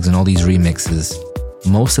bootlegs and all these remixes,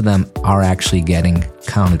 most of them are actually getting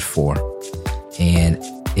counted for. And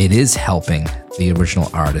it is helping the original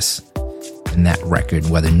artist in that record,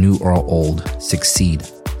 whether new or old, succeed.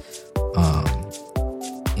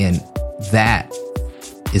 And that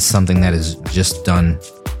is something that is just done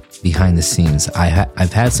behind the scenes.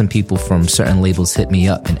 I've had some people from certain labels hit me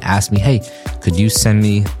up and ask me, hey, could you send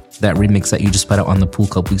me that remix that you just put out on the pool a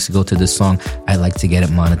couple weeks ago to this song? I'd like to get it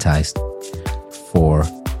monetized for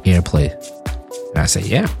airplay. And I say,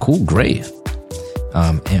 yeah, cool, great.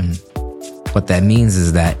 And what that means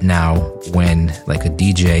is that now when like a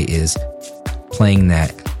DJ is playing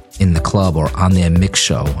that in the club or on their mix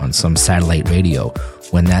show on some satellite radio,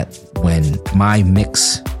 when my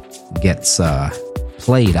mix gets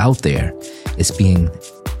played out there, it's being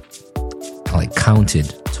like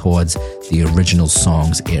counted towards the original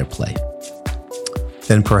song's airplay.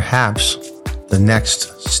 Then perhaps the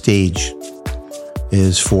next stage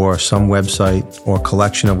is for some website or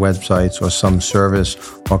collection of websites or some service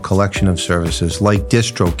or collection of services like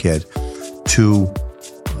DistroKid to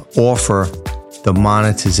offer the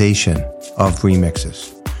monetization of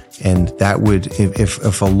remixes. And that would,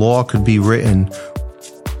 if a law could be written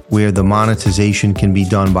where the monetization can be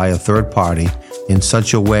done by a third party in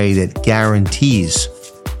such a way that guarantees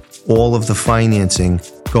all of the financing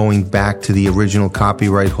going back to the original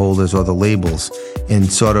copyright holders or the labels,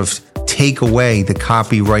 and sort of take away the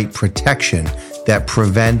copyright protection that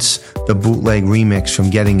prevents the bootleg remix from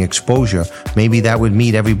getting exposure, maybe that would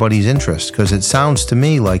meet everybody's interest. Because it sounds to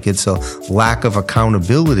me like it's a lack of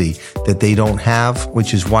accountability that they don't have,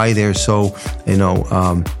 which is why they're so,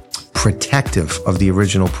 protective of the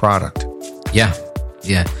original product. Yeah.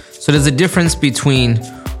 So there's a difference between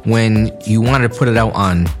when you wanted to put it out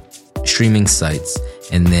on streaming sites,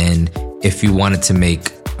 and then if you wanted to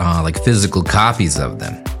make like physical copies of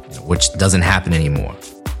them, which doesn't happen anymore.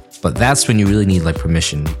 But that's when you really need like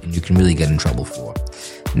permission, and you can really get in trouble for.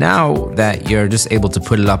 Now that you're just able to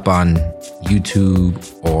put it up on YouTube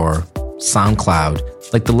or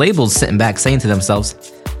SoundCloud, like the labels sitting back saying to themselves,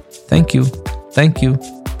 thank you.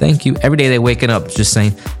 Every day they're waking up just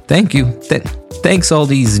saying, thank you. Thanks all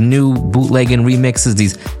these new bootleg and remixes,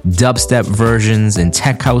 these dubstep versions and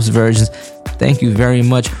tech house versions. Thank you very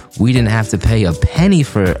much. We didn't have to pay a penny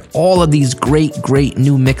for all of these great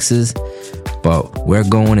new mixes. But we're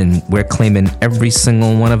going and we're claiming every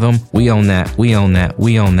single one of them. We own that.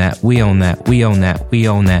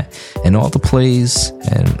 And all the plays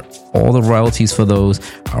and all the royalties for those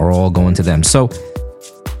are all going to them. So,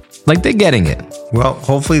 like, they're getting it. Well,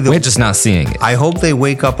 hopefully we're just not seeing it. I hope they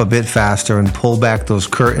wake up a bit faster and pull back those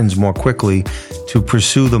curtains more quickly to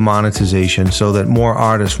pursue the monetization so that more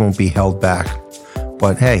artists won't be held back.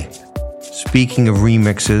 But hey, speaking of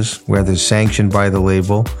remixes, whether sanctioned by the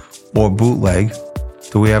label or bootleg,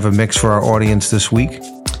 do we have a mix for our audience this week?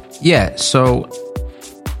 Yeah, so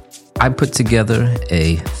I put together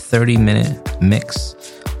a 30-minute mix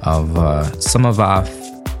of some of our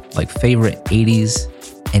like favorite 80s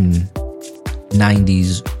and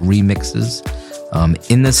 90s remixes.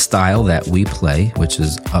 in the style that we play, which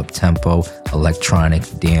is up-tempo, electronic,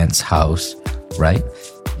 dance, house, right?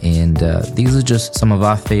 And these are just some of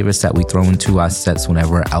our favorites that we throw into our sets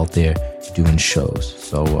whenever we're out there doing shows.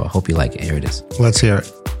 So hope you like it. Here it is. Let's hear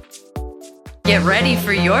it. Get ready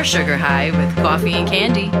for your sugar high with Coffee and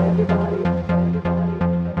Candy.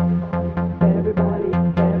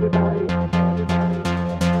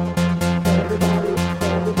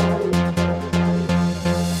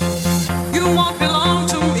 You won't belong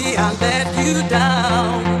to me, I let you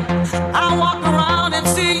down. I walk around and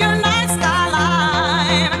see your night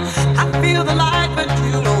skyline. I feel the light, but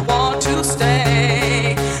you don't want to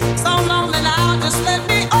stay. So lonely now, just let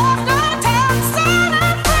me off the top. Set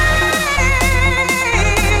it free.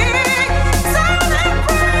 Set it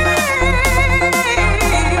free.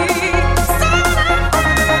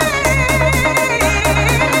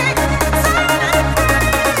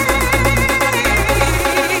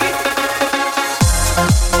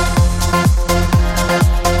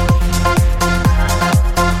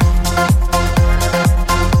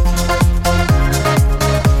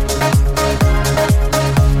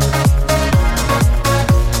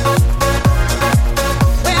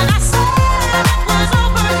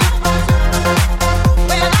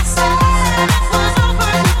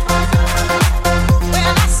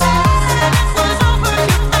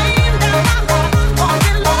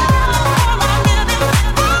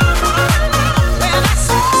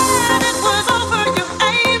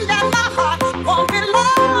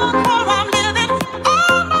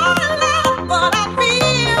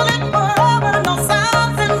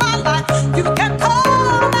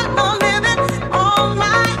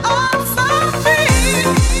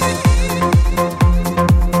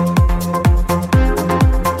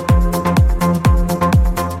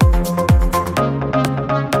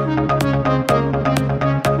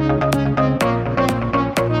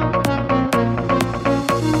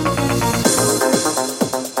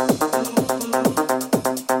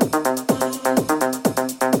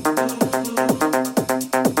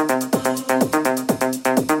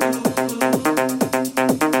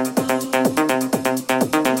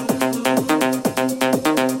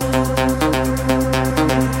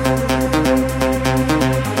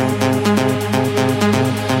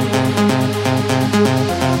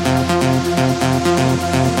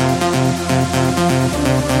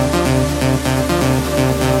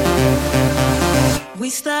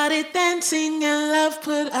 Set it dancing and love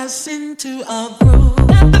put us into a groove.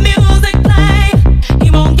 Let the music play,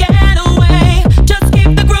 he won't get away. Just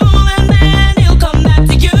keep the groove and then he'll come back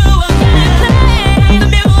to you again. Let the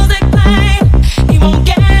music play, he won't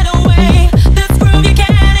get away. This groove you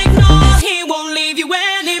can't ignore, he won't leave you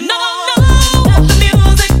anymore. Let the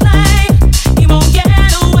music play, he won't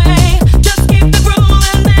get away. Just keep the groove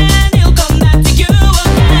and then he'll come back to you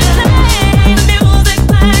again. Let the music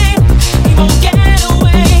play, he won't get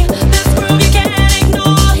away. This groove you can't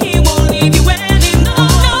ignore, he won't leave you anymore.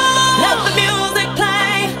 Let the music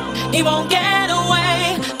play, he won't get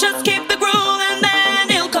away. Just keep the groove and then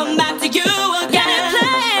he'll come back to you again.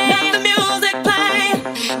 Let the music play,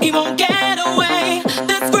 he won't get away.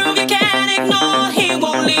 This groove you can't ignore, he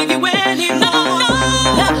won't leave you anymore.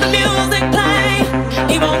 Let the music play,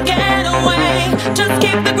 he won't get away. Just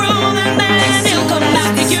keep the groove and then he'll come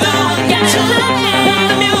back to you again. Let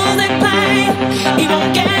the music play, he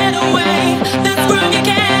won't get away. This groove you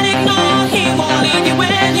can't ignore, he won't leave you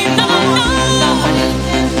anymore.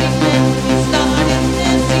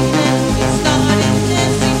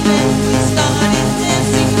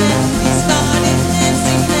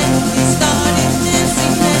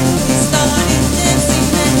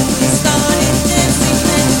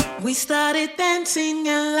 We started dancing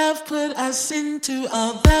and love put us into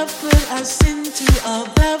a love put us into a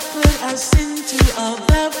love put us into a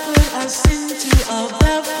love put us into a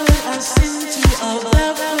love put us into a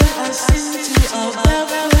love put us into a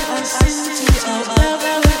love put us into a love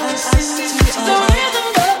put us into a the rhythm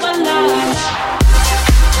of my life.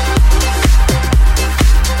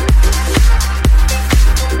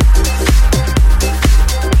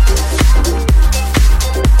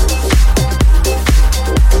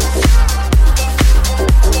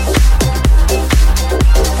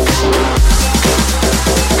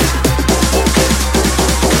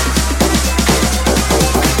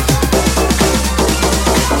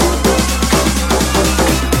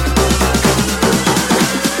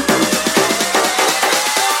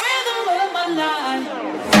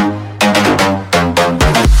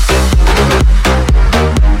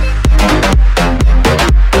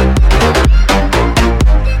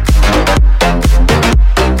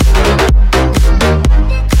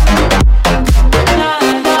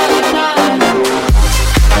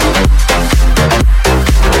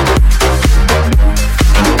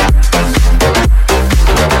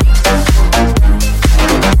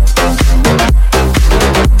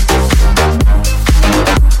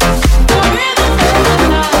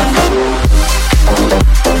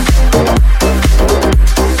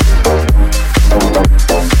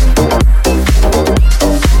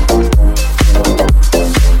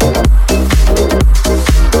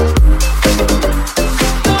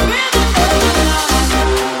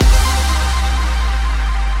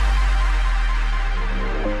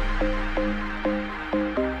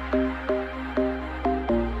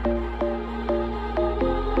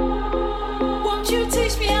 you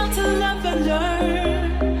teach me how to love and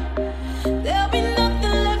learn. There'll be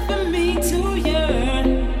nothing left for me to yearn.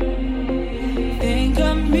 Think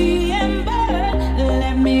of me and burn.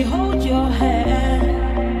 Let me hold your hand.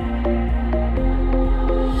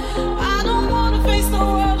 I don't wanna face the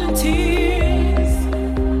world in tears.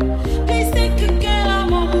 Please think again,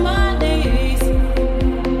 I'm on my knees.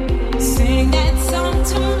 Sing that song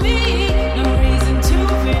to me. No reason to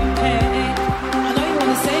repay. I know you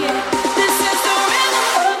wanna say it. This is the rhythm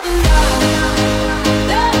of the night.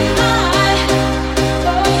 The night.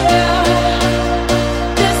 Oh yeah.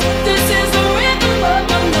 This is the rhythm of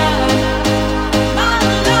the night. My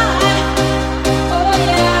night. Oh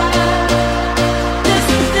yeah. This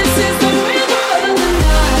is the rhythm of the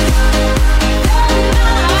night. The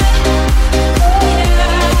night. Oh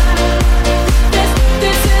yeah.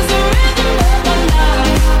 This is the rhythm of the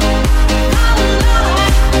night. My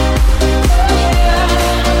night. Oh yeah.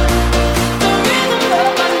 The rhythm of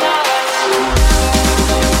the night.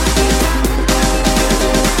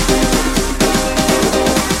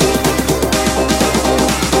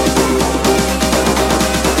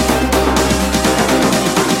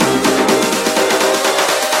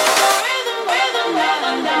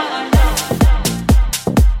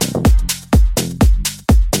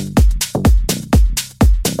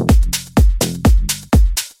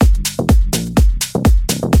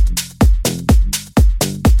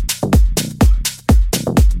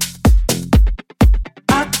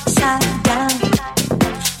 Upside down,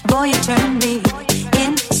 boy, you turn me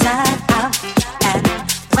inside out and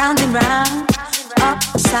round,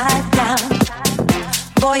 upside down.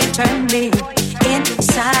 Boy, you turn me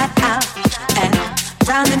inside out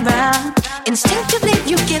and round. Instinctively,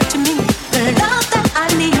 you give to me the love that I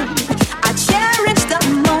need. I cherish the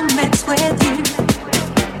moments with you.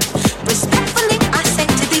 Respectfully, I say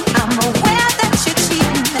to thee, I'm aware that you're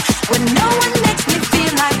cheating when no one makes me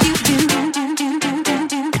feel like you do.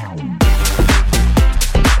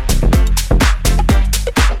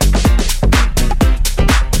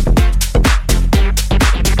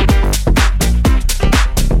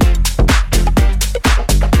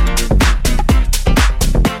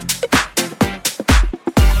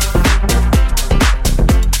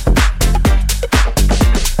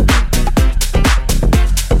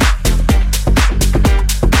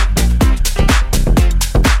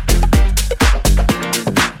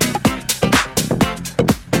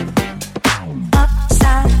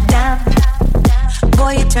 Upside down,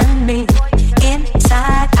 boy, you turn me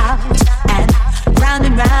inside out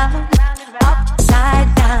and round. Upside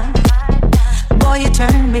down, boy, you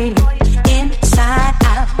turn me inside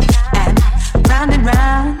out and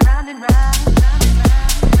round.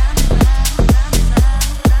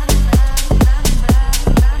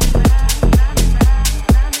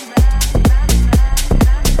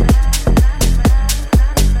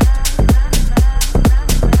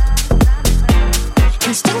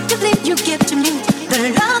 Instinctively, you give to me the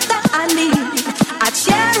love that I need. I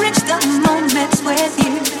cherish the moments with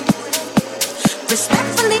you.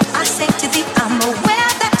 Respectfully, I say to thee, I'm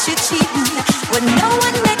aware that you're cheating when no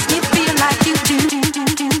one makes me feel like you do.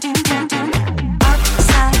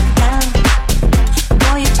 Upside down,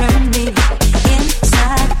 boy, you turn me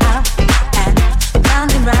inside out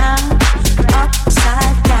and round.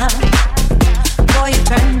 Upside down, boy, you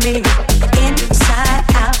turn me inside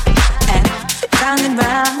out and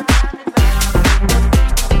round.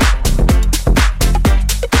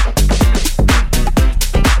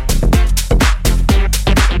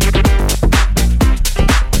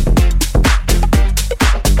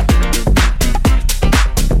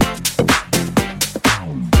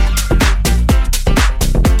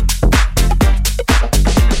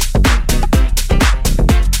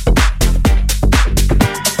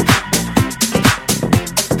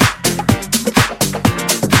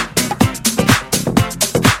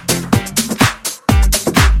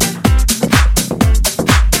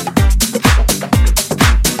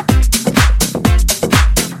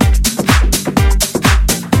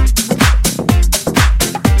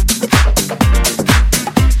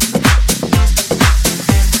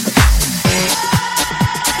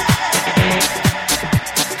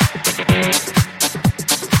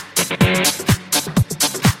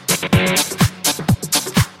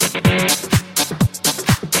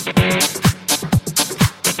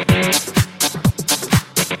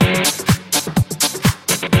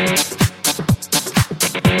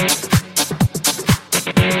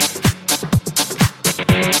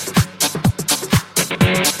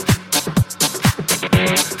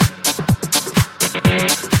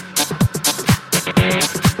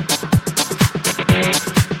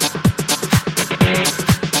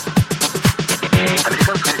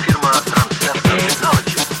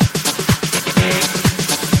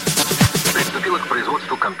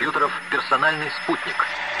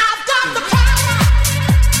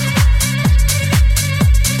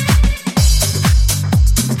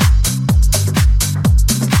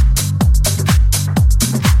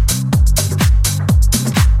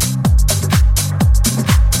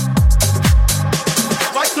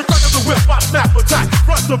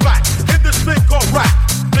 this thing called rap.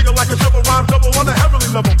 Nigga like a shovel rhyme double on the heavenly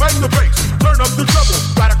level. Bang the bass, turn up the treble.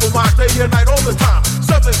 Radical mind day and night all the time.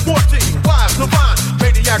 7, 14, wise, divine.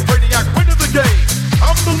 Maniac, brainiac, winning the game.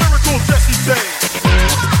 I'm the lyrical Jesse James.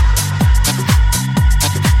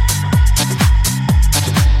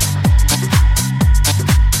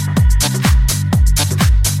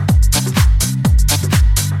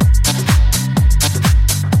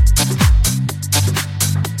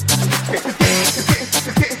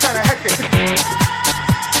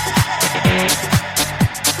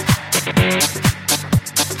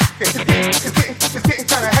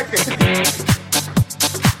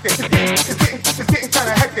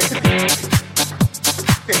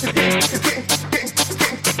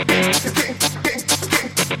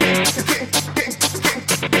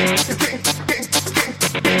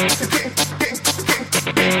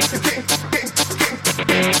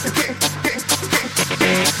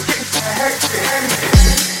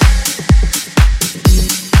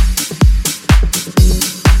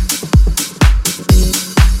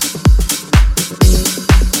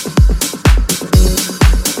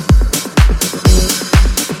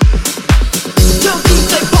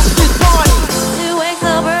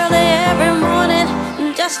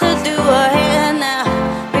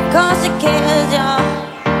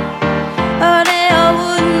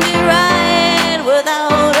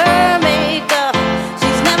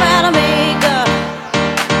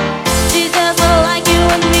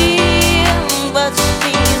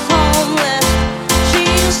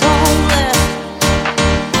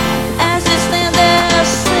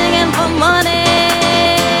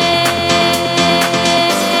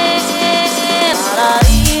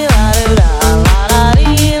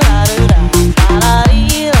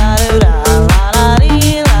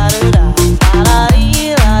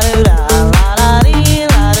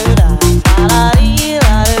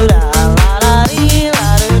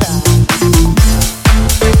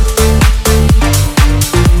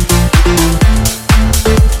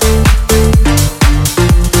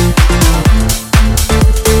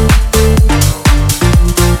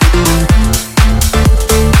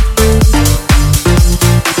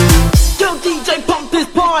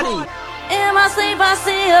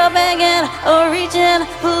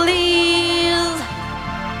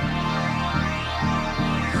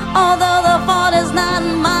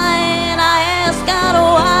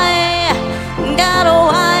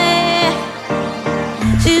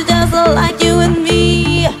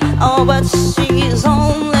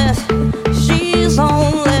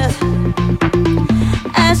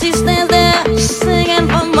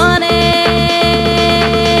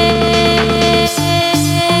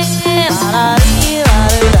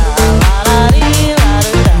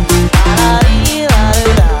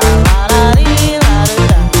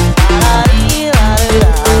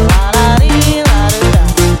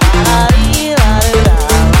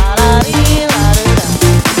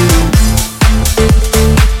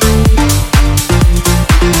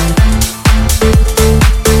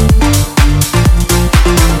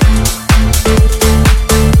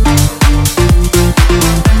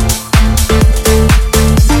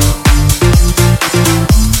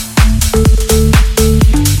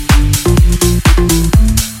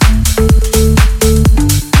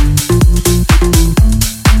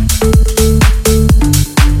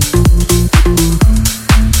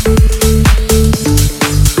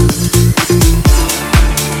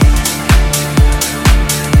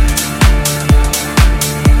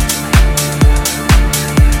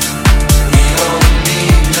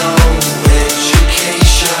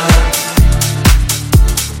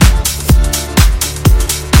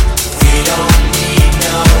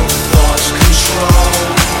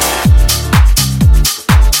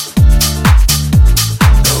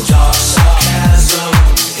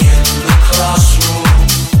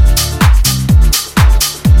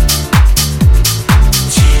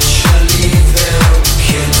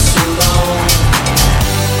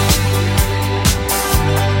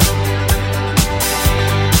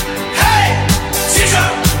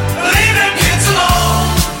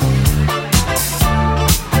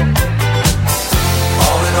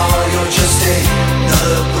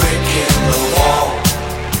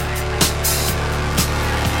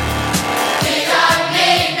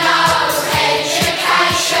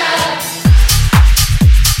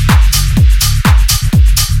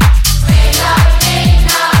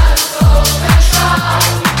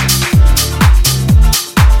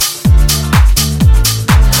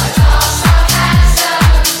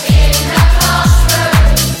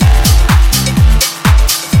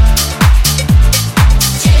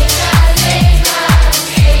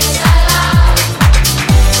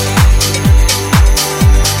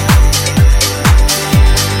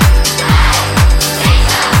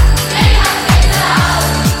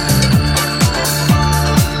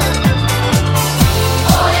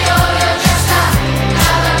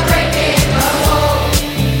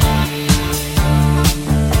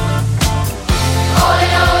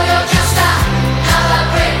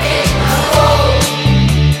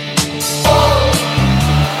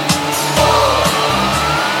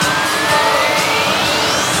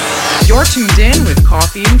 tuned in with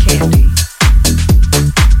Coffee and Candy.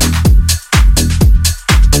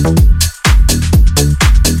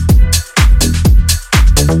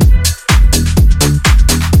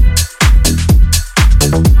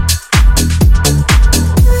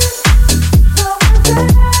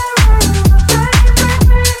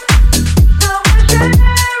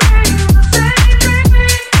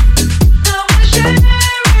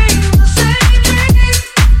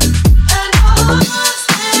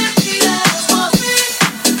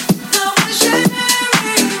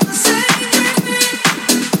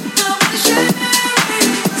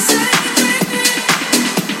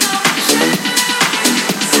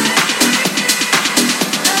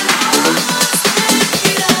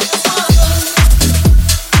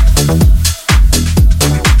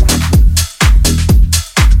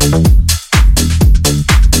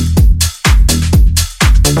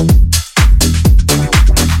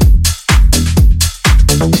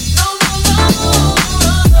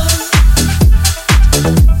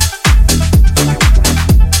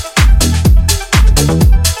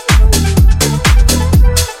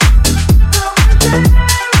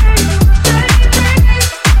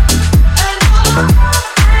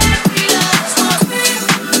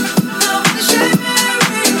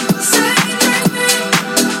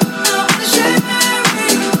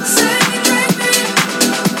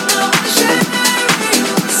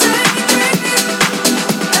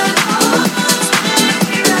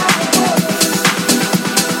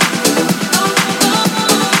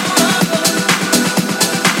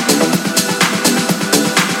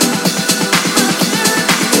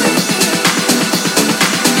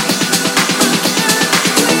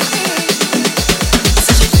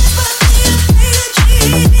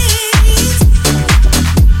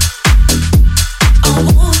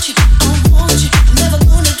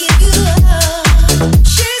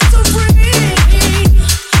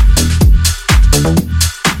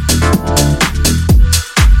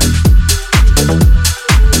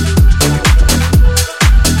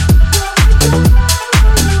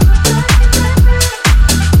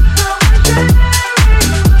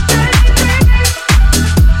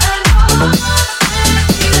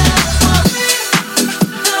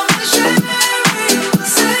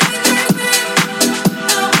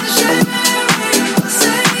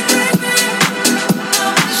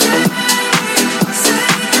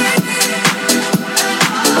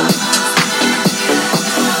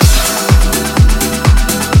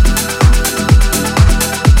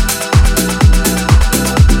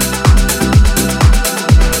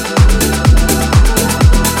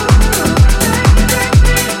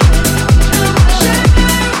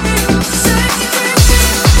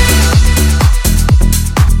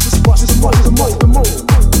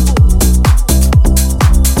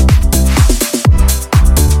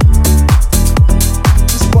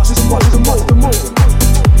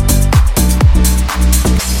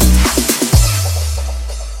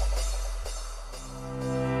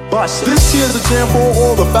 Bust. This here's a jam for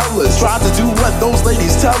all the fellas. Try to do what those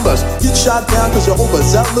ladies tell us. Get shot down cause you're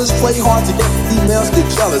overzealous. Play hard to get females get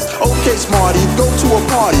jealous. Okay, smarty, go to a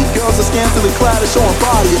party. Girls are scantily clad and showing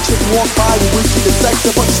body. A chick walk by you wish you could sex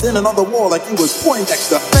her, but you're standing on the wall like you was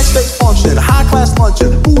Poindexter. Next day's function, high class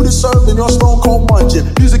luncheon. Food is served and you're stone cold munching.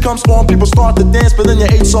 Music comes on, people start to dance, but then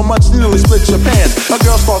you ate so much you nearly split your pants. A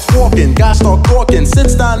girl starts walking, guys start talking.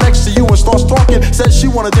 Sits down next to you and starts talking. Says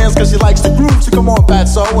she wanna dance cause she likes the groove. So come on,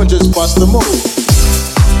 Fatso, and just bust the move.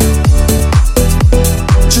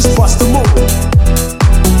 Just bust the move.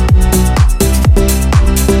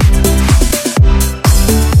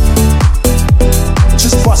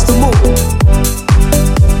 Just bust the move.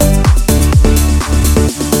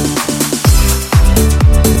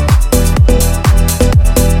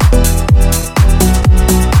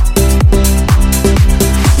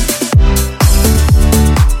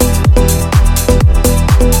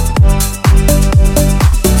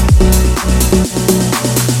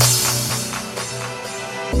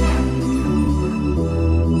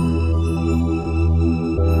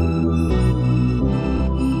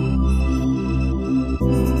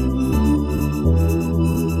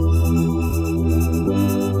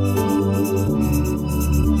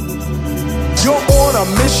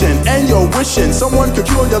 And you're wishing someone could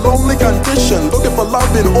cure your lonely condition. Looking for love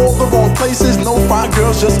in all the wrong places. No fine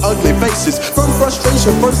girls, just ugly faces. From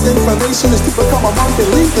frustration, first inclination is to become a monk and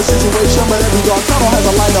leave the situation. But every dark tunnel has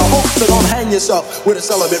a light of hope, so don't hang yourself with a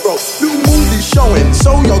celibate rope. New movie showing,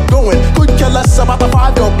 so you're going. Could care less about the fire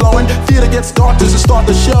you're blowing. Theater gets dark just to start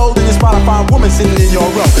the show. Then you spot a fine woman sitting in your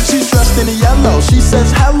row. She's dressed in yellow, she says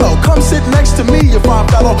hello. Come sit next to me, you fine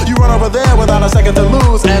fellow. You run over there without a second to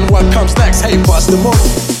lose. And what comes next? Hey, bust the move.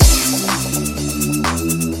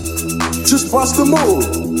 Just bust the move.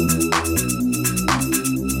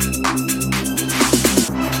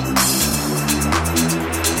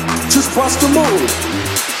 Just bust the move.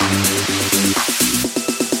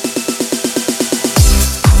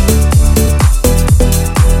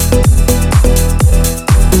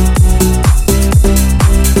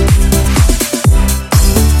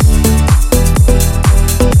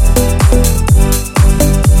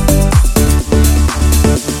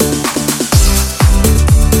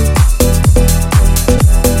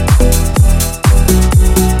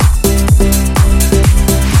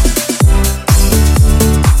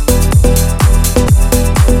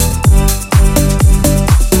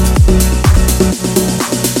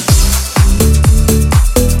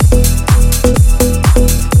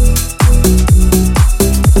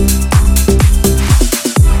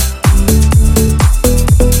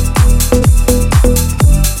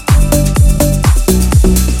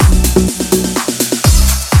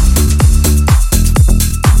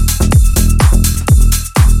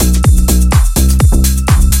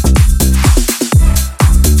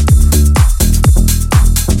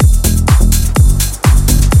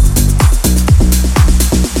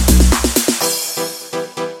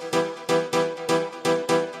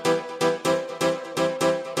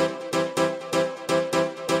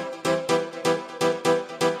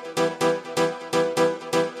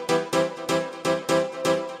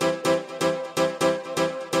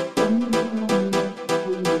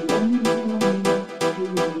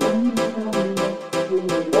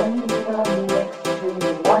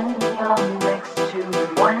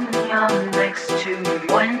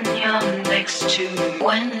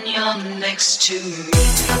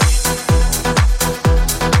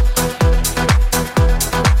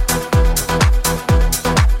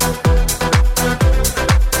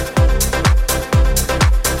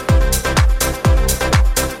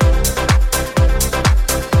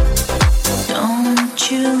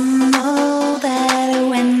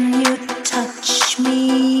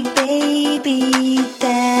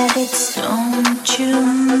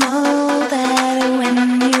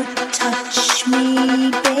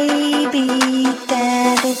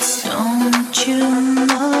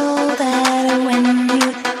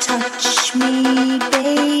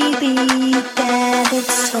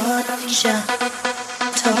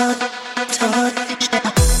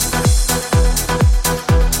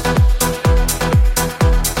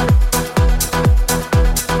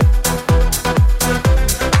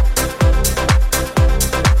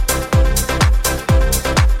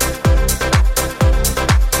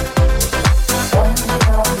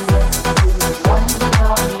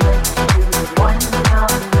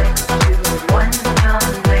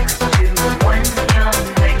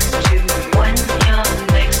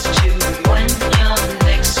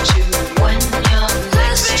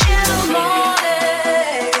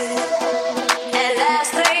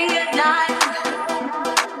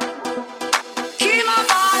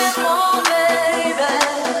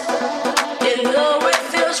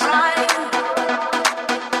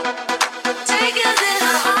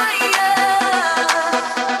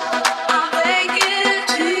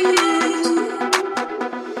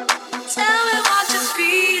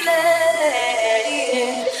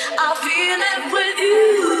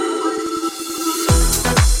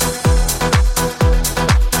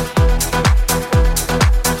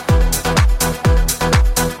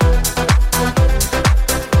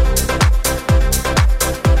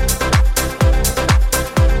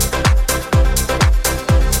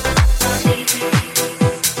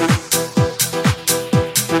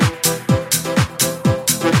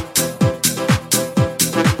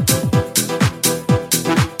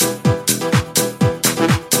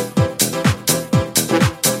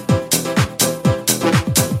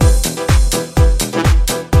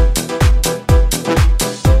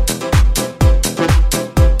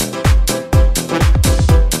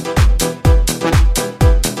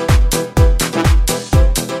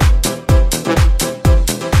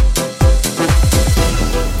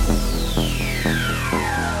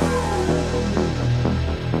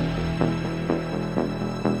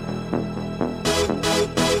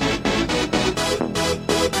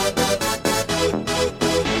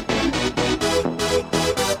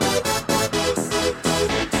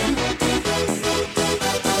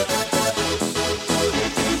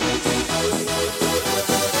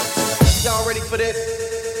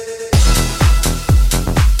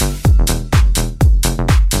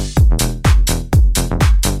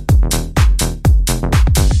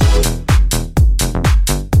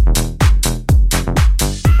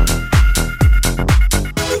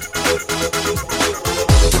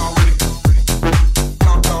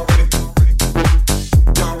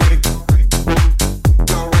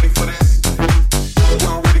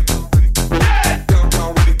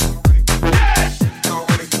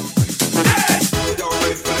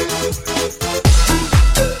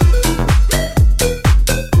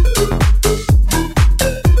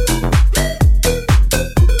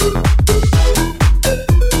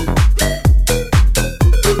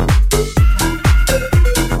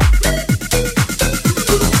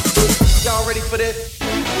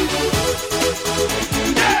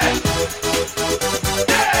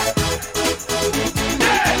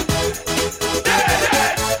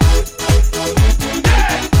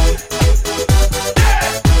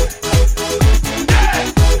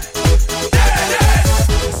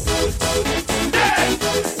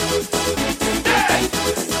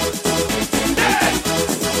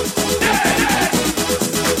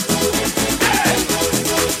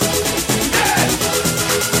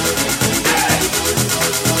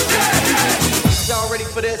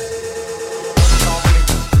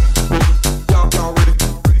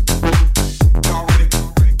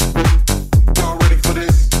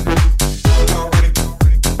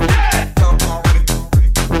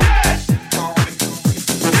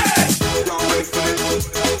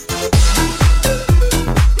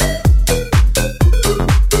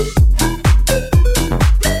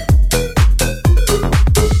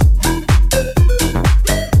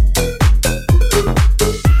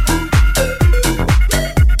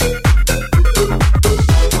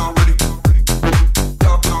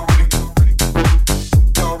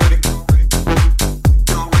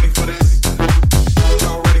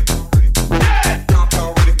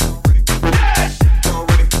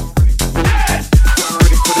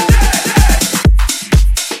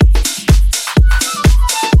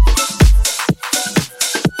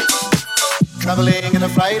 traveling in a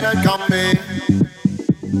freighter combi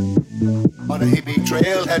on a hippie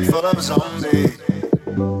trailhead full of zombies.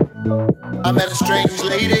 I met a strange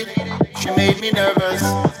lady, she made me nervous.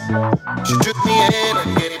 She took me in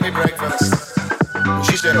and gave me breakfast.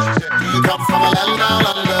 She said, do you come from a land down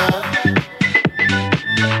under,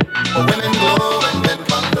 where women glow and men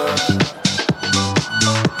plunder?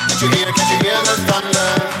 Can't you hear the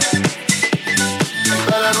thunder? You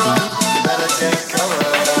better run, you better take cover.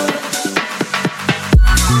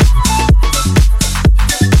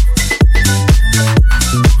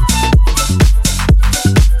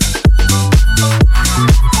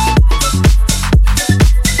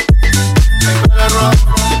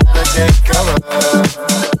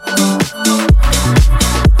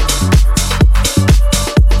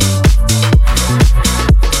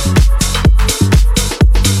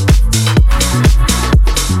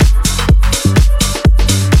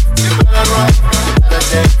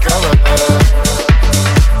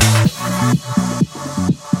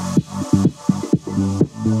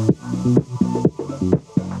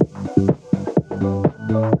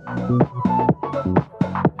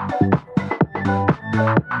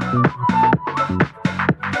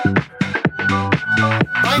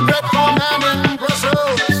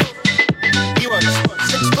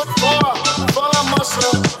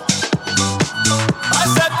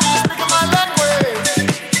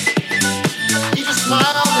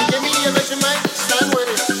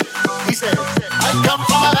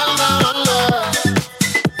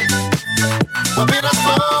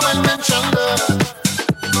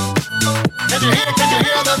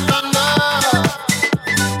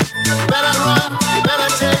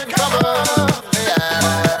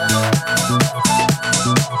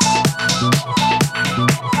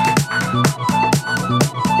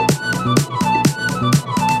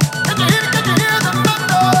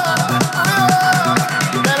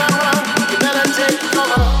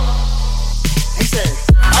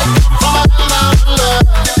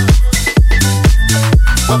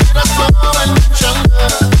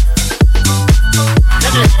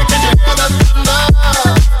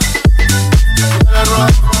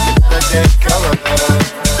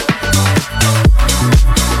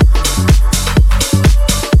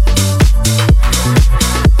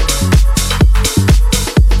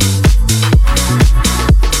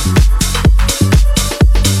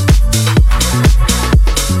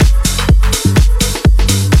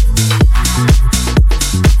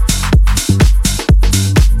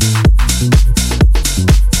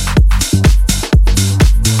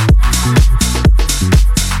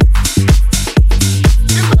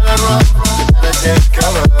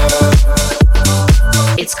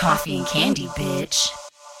 It's Coffee and Candy, bitch.